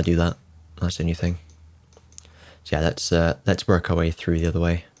home if I do that. That's the only thing. So yeah, let's work our way through the other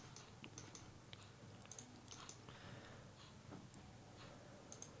way.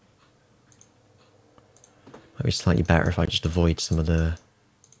 Might be slightly better if I just avoid some of the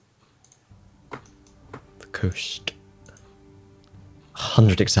coast.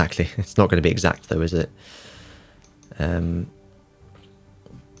 100 exactly. It's not going to be exact though, is it? The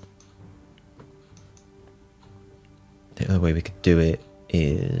other way we could do it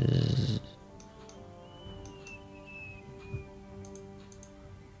is...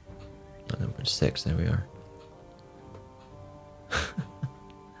 Number 6, there we are.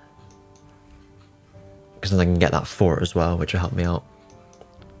 Because then I can get that fort as well, which will help me out.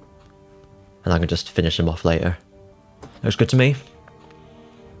 And I can just finish him off later. Looks good to me.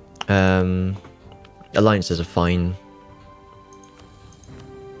 Alliances are fine.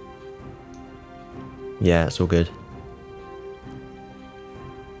 Yeah, it's all good.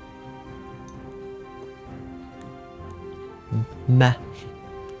 Meh.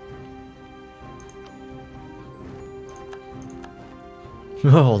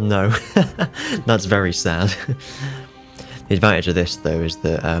 Oh no, that's very sad. The advantage of this though is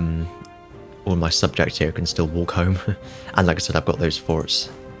that all my subjects here can still walk home. And like I said, I've got those forts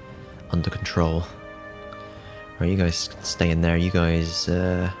under control. Right, you guys stay in there, you guys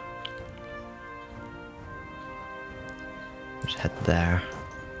just head there.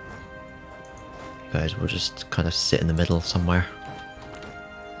 You guys will just kind of sit in the middle somewhere.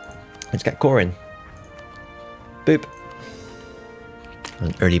 Let's get Corin. Boop.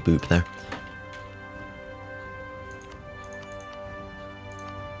 An early boop there.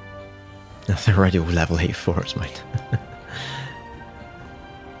 They're already all level 8 forts, mate.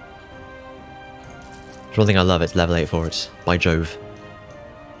 There's one thing I love, it's level 8 forts. By Jove.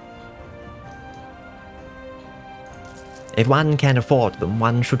 If one can afford them,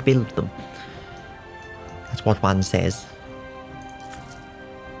 one should build them. That's what one says.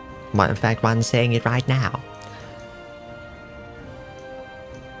 In fact, one's saying it right now.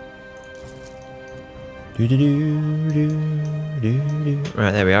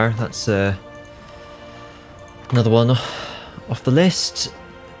 Right, there we are. That's another one off the list.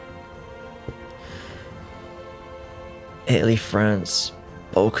 Italy, France,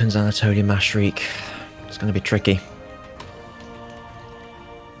 Balkans, Anatolia, Maastricht. It's going to be tricky.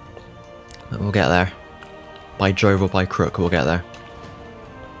 But we'll get there. By Jove or by crook, we'll get there.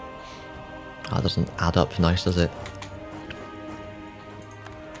 That doesn't add up nice, does it?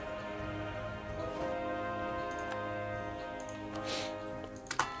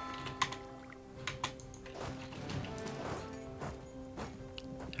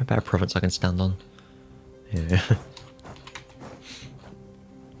 A better province I can stand on. Yeah.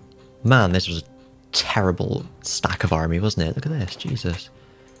 Man, this was a terrible stack of army, wasn't it? Look at this, Jesus.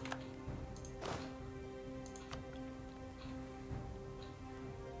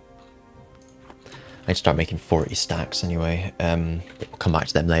 I'd start making 40 stacks anyway. We'll come back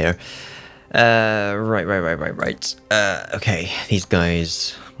to them later. Right. Okay, these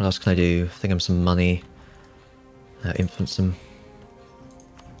guys. What else can I do? Think of some money. Influence them.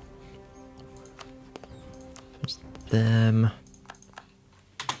 Influence them.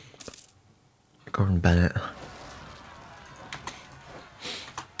 Gordon Bennett.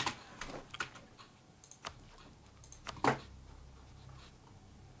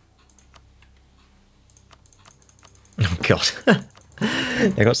 Oh god.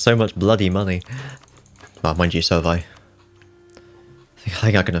 They got so much bloody money. Well, mind you, so have I.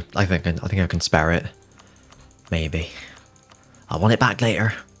 I think I can spare it. Maybe. I want it back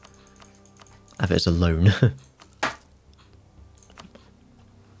later. Have it as a loan.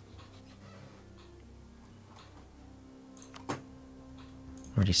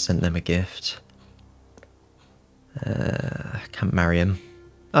 Already sent them a gift. Can't marry him.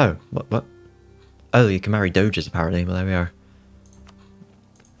 Oh, what? Oh, you can marry doges apparently. Well, there we are.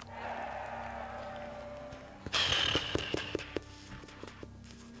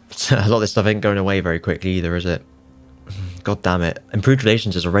 A lot of this stuff ain't going away very quickly either, is it? God damn it. Improved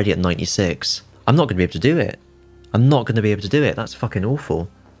relations is already at 96. I'm not going to be able to do it. I'm not going to be able to do it. That's fucking awful.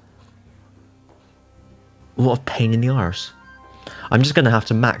 What a pain in the arse. I'm just going to have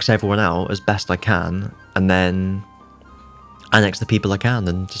to max everyone out as best I can, and then annex the people I can,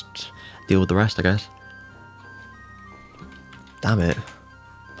 and just deal with the rest, I guess. Damn it.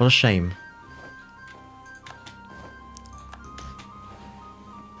 What a shame.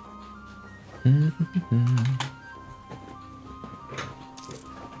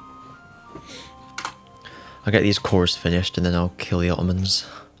 I'll get these cores finished, and then I'll kill the Ottomans.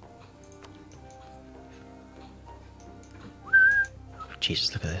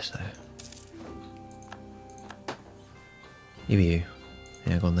 Jesus, look at this, though. You.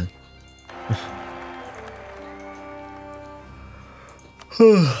 Yeah, go on then.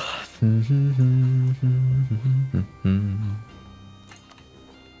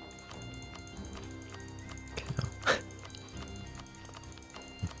 Okay, no.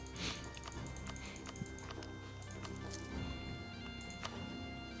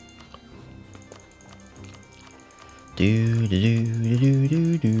 Do do do do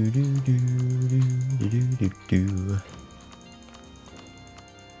do do do do do do do.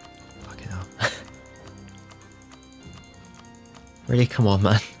 Fucking hell. Really, come on,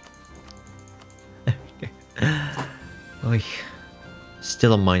 man. Oy.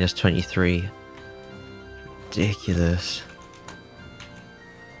 Still on minus 23. Ridiculous.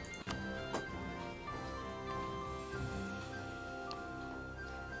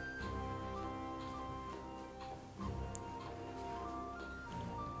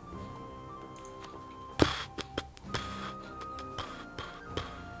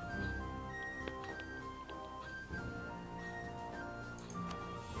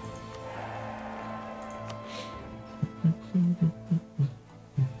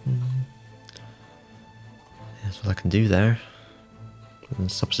 That's what I can do there.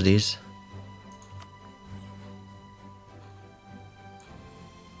 And subsidies.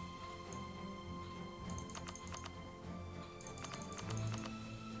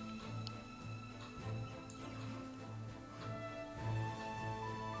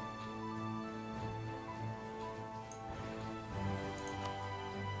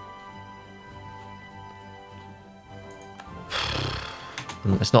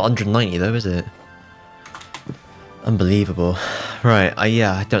 It's not 190 though, is it? Unbelievable. Right,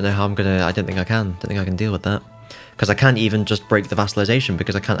 yeah, I don't know how I'm gonna... I don't think I can. Don't think I can deal with that. Because I can't even just break the vassalization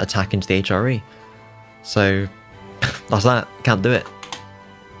because I can't attack into the HRE. So, that's that. Can't do it.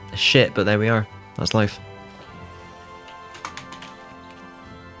 Shit, but there we are. That's life.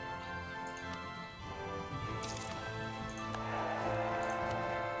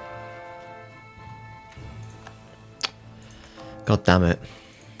 God damn it.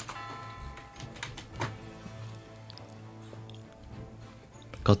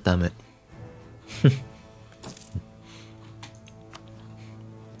 God damn it.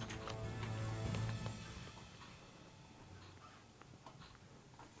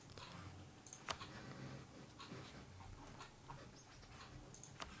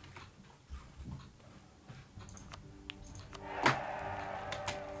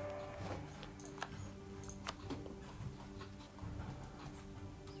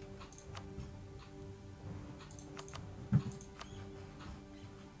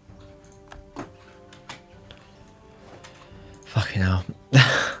 Fucking hell.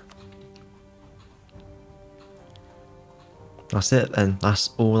 That's it then. That's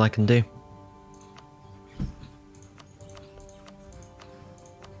all I can do.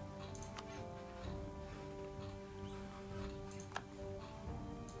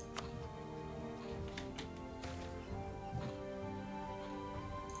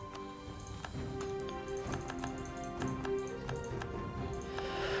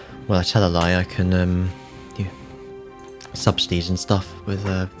 Well, I tell a lie, I can do subsidies and stuff with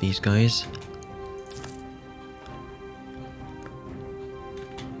these guys.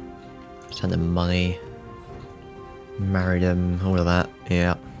 Send them money, marry them, all of that,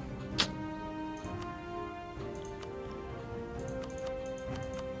 yeah.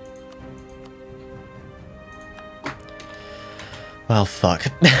 Well, fuck.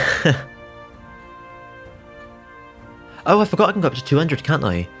 Oh, I forgot I can go up to 200, can't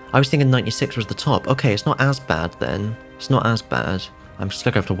I? I was thinking 96 was the top. Okay, it's not as bad then. It's not as bad. I'm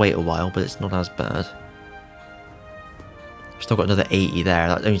still going to have to wait a while, but it's not as bad. Still got another 80 there.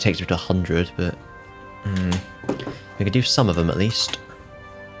 That only takes me to 100, but... we can do some of them at least.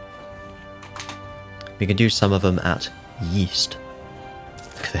 We can do some of them at yeast.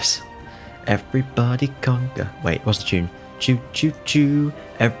 Look at this. Everybody conga. Wait, what's the tune? Choo choo choo.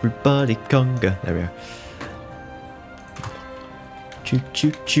 Everybody conga. There we are. Choo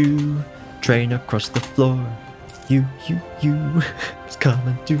choo choo. Train across the floor. You. It's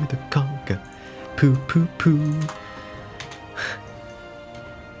coming to the conga. Poo poo poo.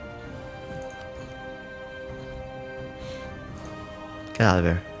 Get out of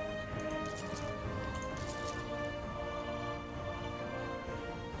here.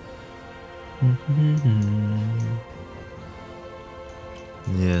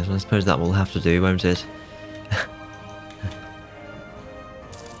 Yeah, so I suppose that will have to do, won't it?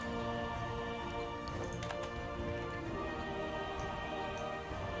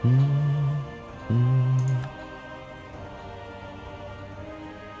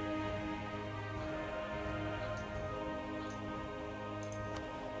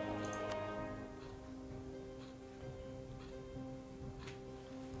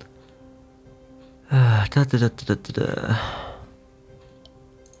 Da, da, da, da, da, da.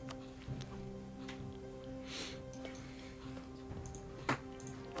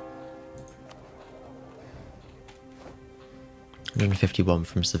 $151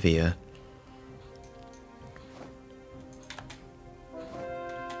 from Sevilla.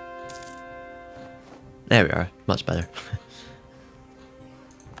 There we are, much better.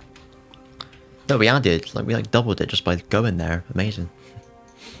 No, we added, like we like doubled it just by going there. Amazing.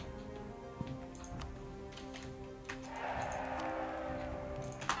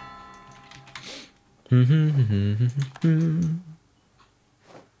 Can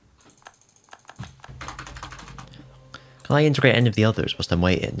I integrate any of the others whilst I'm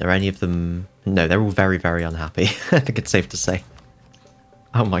waiting? Are any of them... No, they're all very, very unhappy. I think it's safe to say.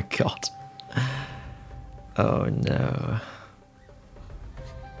 Oh my god. Oh no.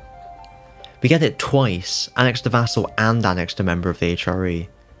 We get it twice. Annex to vassal and annex to member of the HRE.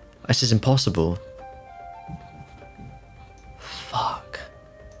 This is impossible. Fuck.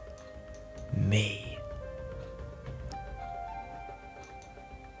 Me.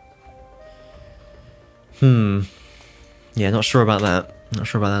 Yeah, not sure about that. Not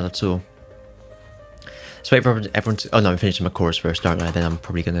sure about that at all. Let's wait for everyone to... Oh no, I'm finishing my chorus first, aren't I? Then I'm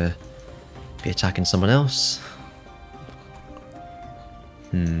probably gonna be attacking someone else.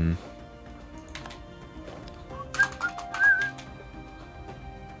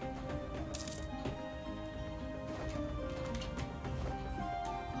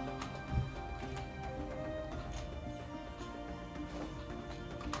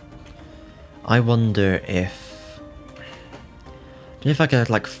 I wonder if... I don't know if I could,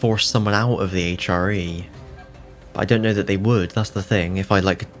 like, force someone out of the HRE. But I don't know that they would, that's the thing. If I,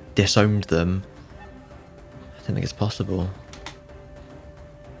 like, disowned them. I don't think it's possible.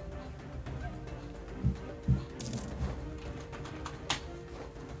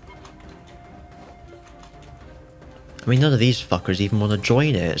 I mean, none of these fuckers even want to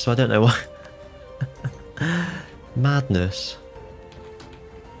join it, so I don't know why. Madness.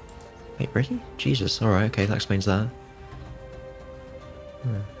 Wait, really? Jesus, alright, okay, that explains that.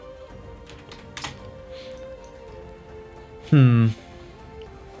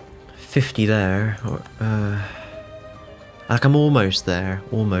 50 there. Like, I'm almost there.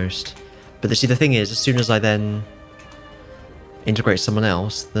 Almost. But see, the thing is, as soon as I then integrate someone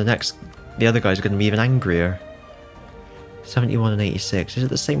else, the other guys are going to be even angrier. 71 and 86. Is it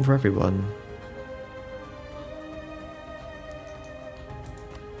the same for everyone?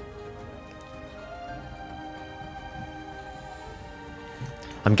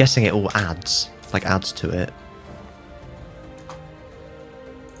 I'm guessing it all adds to it.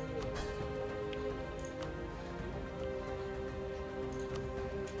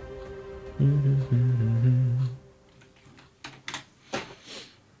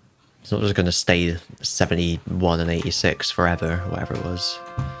 It's not just going to stay 71 and 86 forever, whatever it was.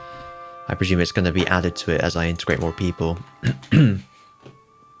 I presume it's going to be added to it as I integrate more people. That's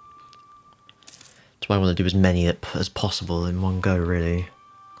why I want to do as many as possible in one go, really.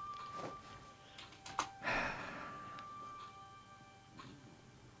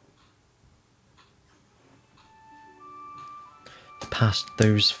 Past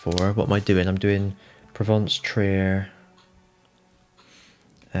those four, what am I doing? I'm doing Provence, Trier,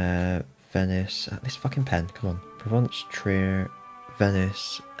 Venice. This fucking pen, come on. Provence, Trier,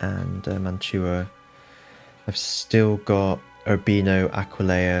 Venice, and Mantua. I've still got Urbino,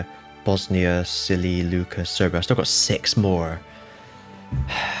 Aquileia, Bosnia, Scilly, Lucca, Serbia. I've still got 6 more.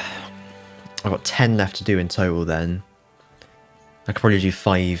 I've got 10 left to do in total then. I could probably do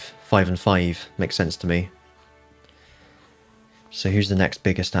 5 and 5. Makes sense to me. So who's the next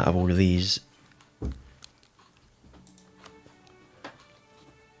biggest out of all of these?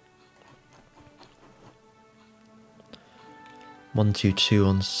 One, 2, 2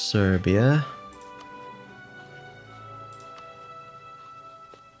 on Serbia.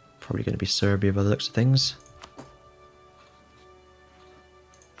 Probably going to be Serbia by the looks of things.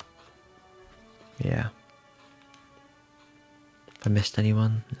 Yeah. Have I missed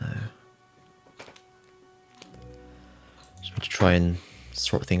anyone? No. Just want to try and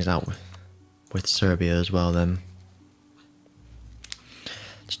sort things out with Serbia as well then.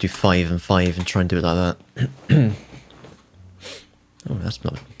 Just do 5 and 5 and try and do it like that. Oh, that's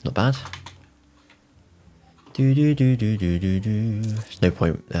not bad. There's no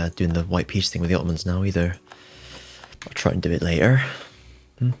point doing the white piece thing with the Ottomans now either. I'll try and do it later.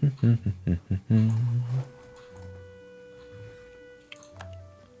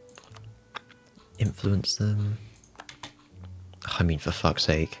 Influence them. I mean, for fuck's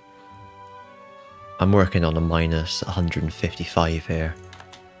sake. I'm working on a minus 155 here.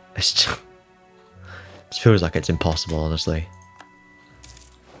 It feels like it's impossible, honestly.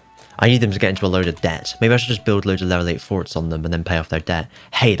 I need them to get into a load of debt. Maybe I should just build loads of level 8 forts on them and then pay off their debt.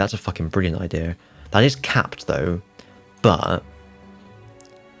 Hey, that's a fucking brilliant idea. That is capped, though. But...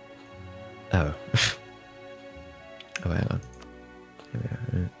 Oh. Oh, hang on.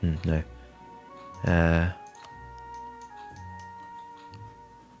 No.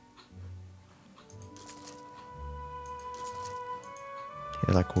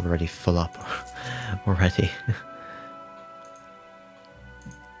 They're like already full up already. Yeah,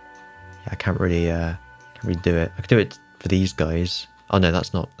 I can't really do it. I could do it for these guys. Oh no,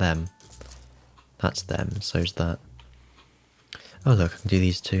 that's not them. That's them, so's that. Oh look, I can do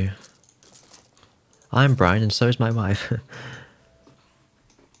these two. I'm Brian and so is my wife.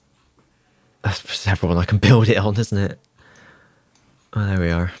 That's just everyone I can build it on, isn't it? Oh, there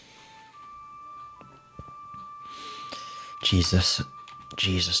we are. Jesus.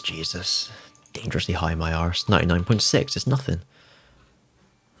 Jesus, Jesus. Dangerously high, my arse. 99.6, it's nothing.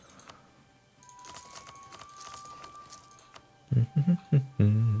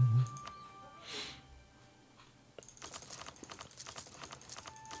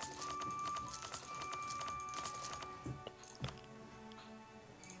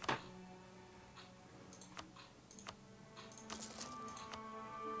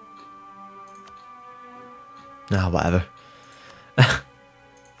 Nah, whatever.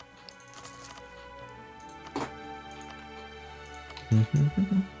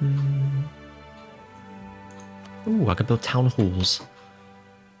 Ooh, I can build town halls.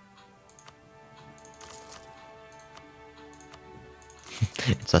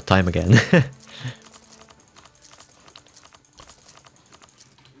 It's that time again.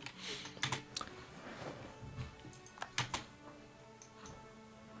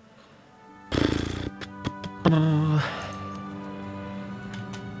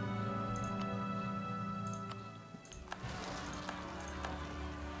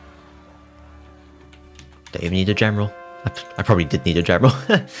 don't even need a general. I probably did need a general.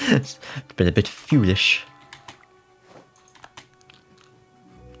 It's been a bit foolish.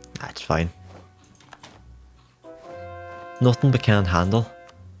 That's fine. Nothing but can't handle.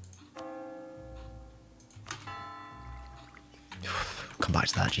 Come back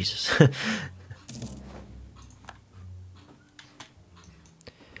to that, Jesus.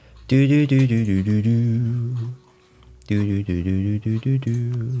 Do do do do do do do. Do do do do do do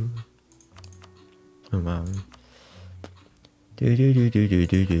do. Oh man. Do do do do do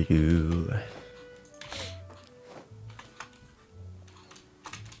do do do.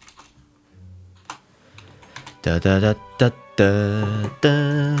 Da da da da da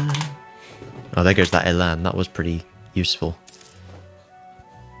da. Oh, there goes that elan. That was pretty useful.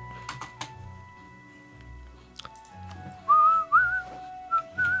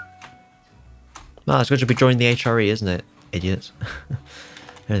 Oh, it's good to be joining the HRE, isn't it? Idiots.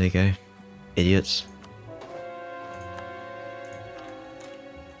 There they go. Idiots.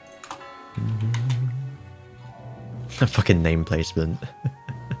 A fucking name placement.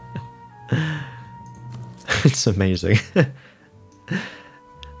 It's amazing.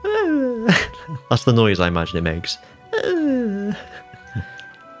 That's the noise I imagine it makes. There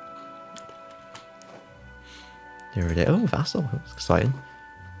it is. Oh, Vassal. That's exciting.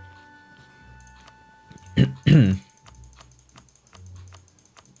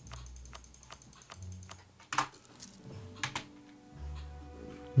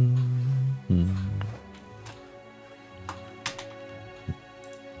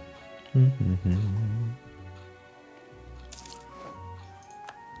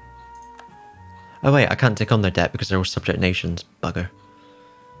 Oh wait, I can't take on their debt because they're all subject nations. Bugger.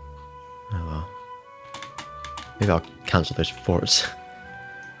 Oh well. Maybe I'll cancel those forts.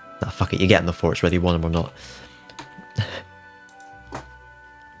 Nah, fuck it, you're getting the forts whether you want them or not.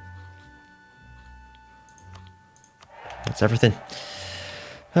 That's everything.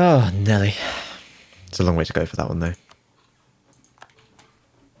 Oh, Nelly. It's a long way to go for that one though.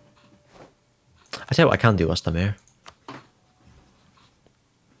 I tell you what I can do whilst I'm here.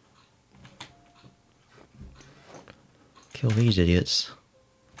 Kill these idiots.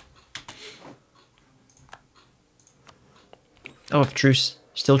 Oh, truce.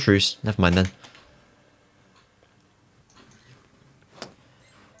 Still truce. Never mind then.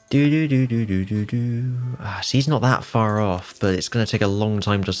 Do. Ah, see, he's not that far off, but it's going to take a long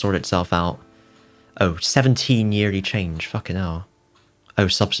time to sort itself out. Oh, 17 yearly change. Fucking hell. Oh,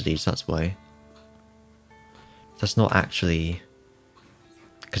 subsidies, that's why. That's not actually...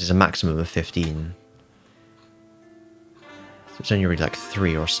 Because it's a maximum of 15. So it's only really like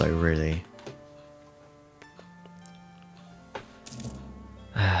 3 or so, really.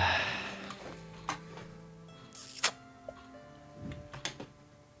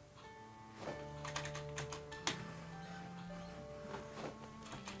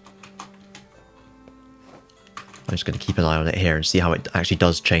 I'm just going to keep an eye on it here and see how it actually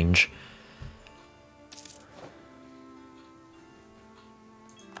does change.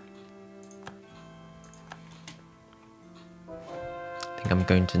 I think I'm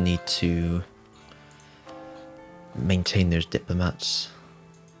going to need to maintain those diplomats.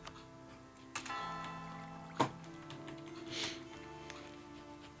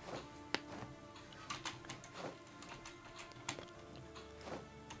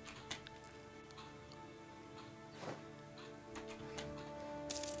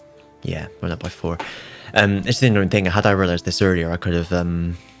 Yeah, went up by 4. It's the annoying thing. Had I realised this earlier, I could have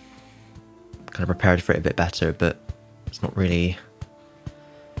kind of prepared for it a bit better, but it's not really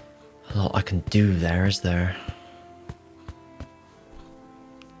a lot I can do there, is there?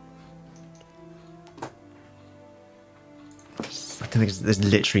 I don't think there's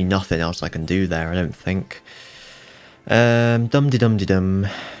literally nothing else I can do there, I don't think. Dum-de-dum-de-dum.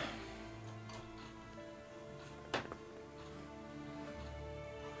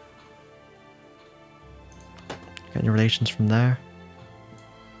 Got any relations from there?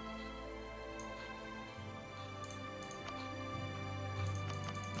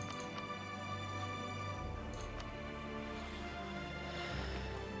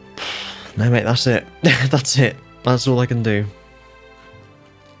 No mate, that's it. That's it. That's all I can do.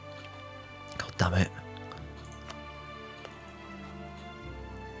 God damn it.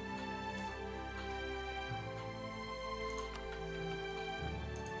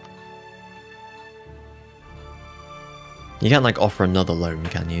 You can't, like, offer another loan,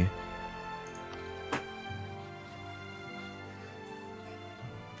 can you?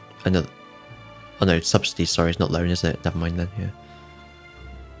 Another... Oh no, it's subsidy, sorry, it's not loan, is it? Never mind then, yeah.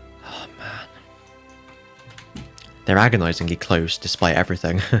 Oh, man. They're agonisingly close, despite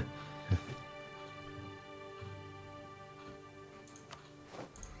everything.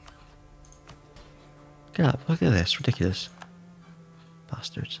 Get up, look at this, ridiculous.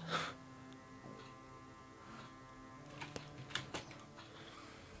 Bastards.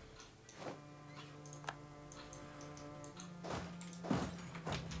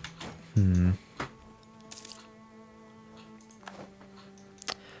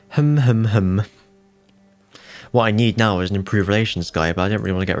 Hum. What I need now is an improved relations guy, but I don't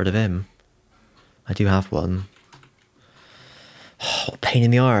really want to get rid of him. I do have one. Oh, what a pain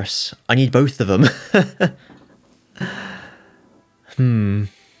in the arse. I need both of them.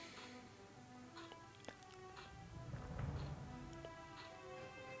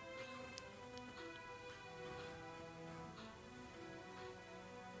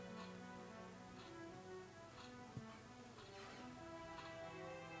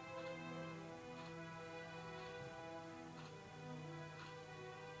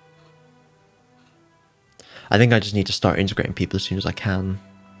 I think I just need to start integrating people as soon as I can.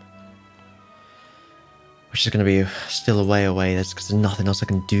 Which is going to be still a way away, because there's nothing else I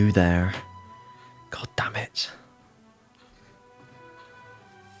can do there. God damn it.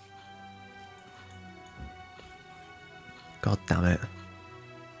 God damn it.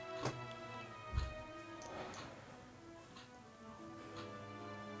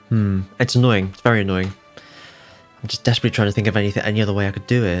 It's annoying. It's very annoying. I'm just desperately trying to think of any other way I could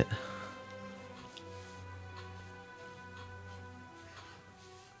do it.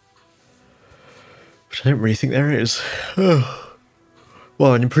 Which I don't really think there is.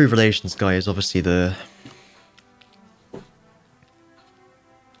 Well, an improved relations guy is obviously the...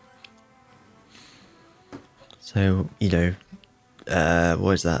 So, you know,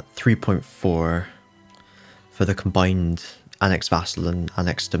 what is that? 3.4 for the combined annexed vassal and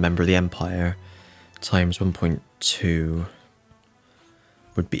annexed member of the empire times 1.2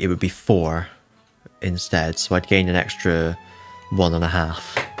 would be 4 instead. So I'd gain an extra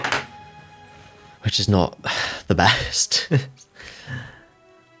 1.5, which is not the best.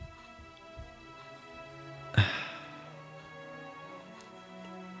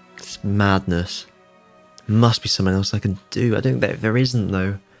 It's madness. Must be something else I can do. I don't think there isn't,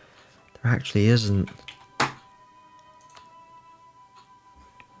 though. There actually isn't.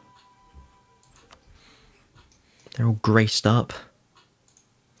 They're all graced up.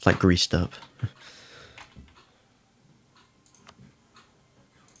 It's like greased up.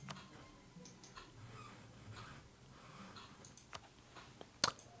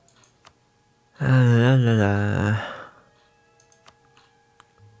 La, la, la.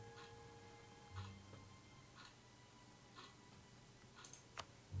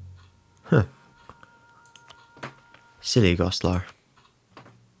 Huh. Silly Goslar.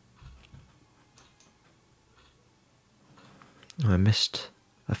 Oh, I missed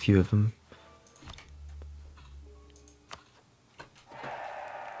a few of them.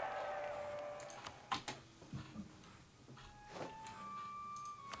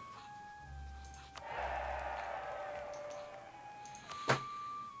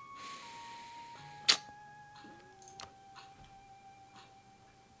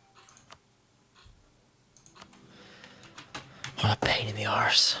 What a pain in the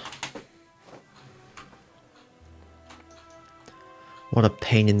arse. What a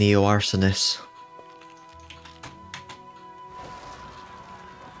pain in the arsoness.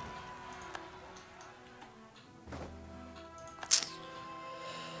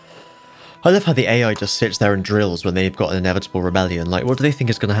 I love how the AI just sits there and drills when they've got an inevitable rebellion. Like, what do they think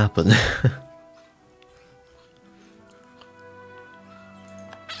is going to happen?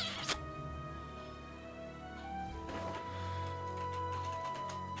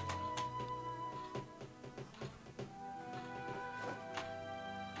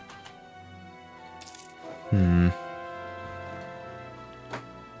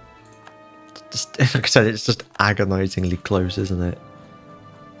 Just, like I said, it's just agonizingly close, isn't it?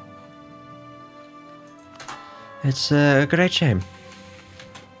 It's a great shame.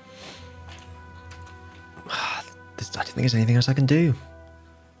 I don't think there's anything else I can do.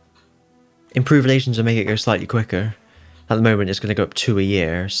 Improve relations and make it go slightly quicker. At the moment, it's going to go up 2 a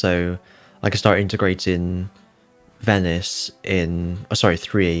year, so I can start integrating Venice in... Oh, sorry,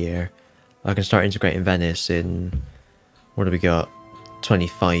 3 a year. I can start integrating Venice in... What do we got?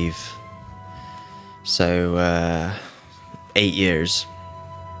 25. So, 8 years.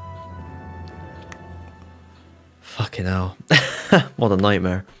 Fucking hell. What a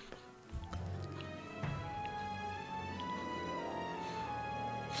nightmare.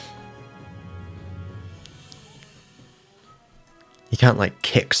 You can't, like,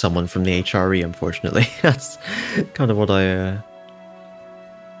 kick someone from the HRE, unfortunately. That's kind of what I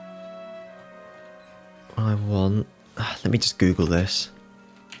want. Let me just Google this.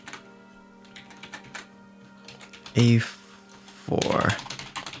 EU4.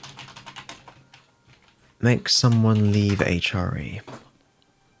 Make someone leave HRE.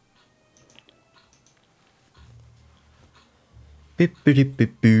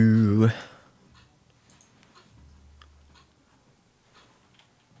 Beep-boop-boop-boo.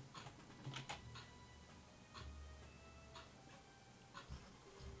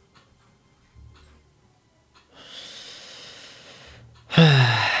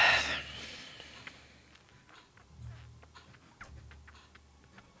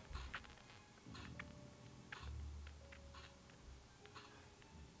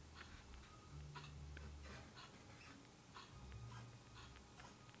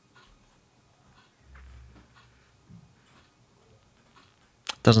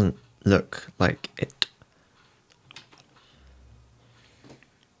 Doesn't look like it.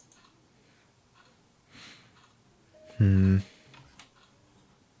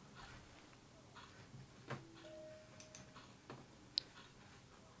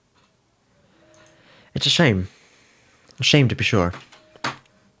 It's a shame. A shame to be sure.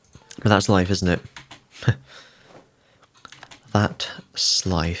 But that's life, isn't it? That's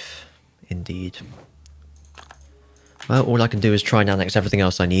life, indeed. Well, all I can do is try and annex everything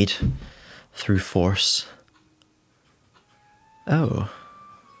else I need through force. Oh.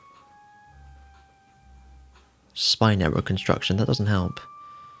 Spy network construction, that doesn't help.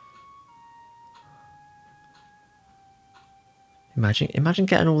 Imagine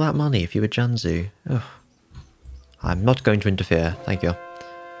getting all that money if you were Janzu. Ugh. I'm not going to interfere, thank you.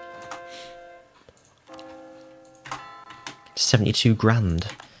 72 grand.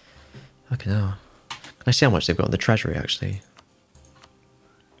 Okay, now. Can I see how much they've got in the treasury, actually?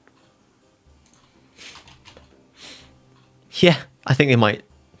 Yeah, I think they might.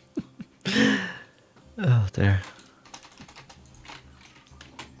 Oh, dear.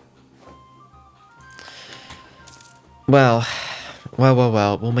 Well,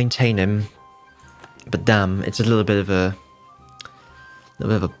 we'll maintain him. But damn, it's a little bit of a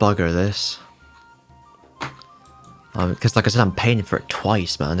bugger, this. Because like I said, I'm paying for it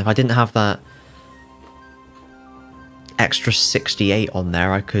twice, man. If I didn't have that extra 68 on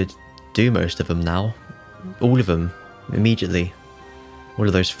there, I could do most of them now. All of them, immediately. All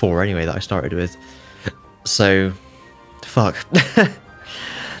of those 4 anyway that I started with. So, fuck.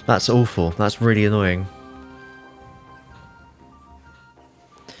 That's awful. That's really annoying.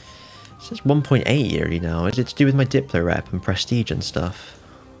 It says 1.8 yearly now. Is it to do with my Diplo rep and prestige and stuff?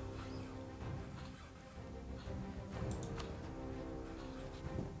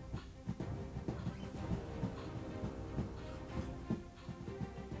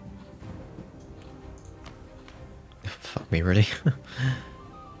 Fuck me, really? I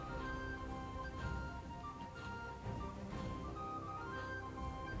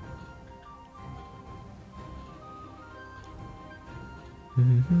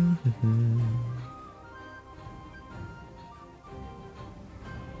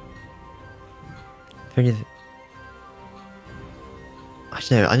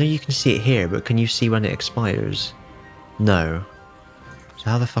don't know. I know you can see it here, but can you see when it expires? No. So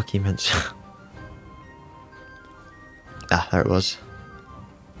how the fuck are you meant to... Ah, there it was.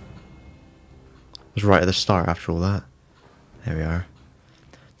 It was right at the start after all that. There we are.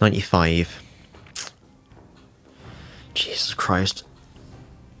 95. Jesus Christ.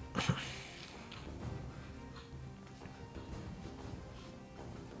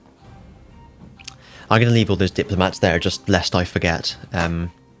 I'm going to leave all those diplomats there, just lest I forget.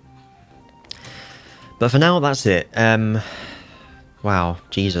 But for now, that's it. Wow,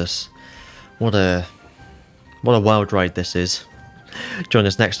 Jesus. What a wild ride this is. Join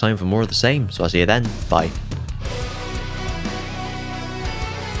us next time for more of the same. So I'll see you then. Bye.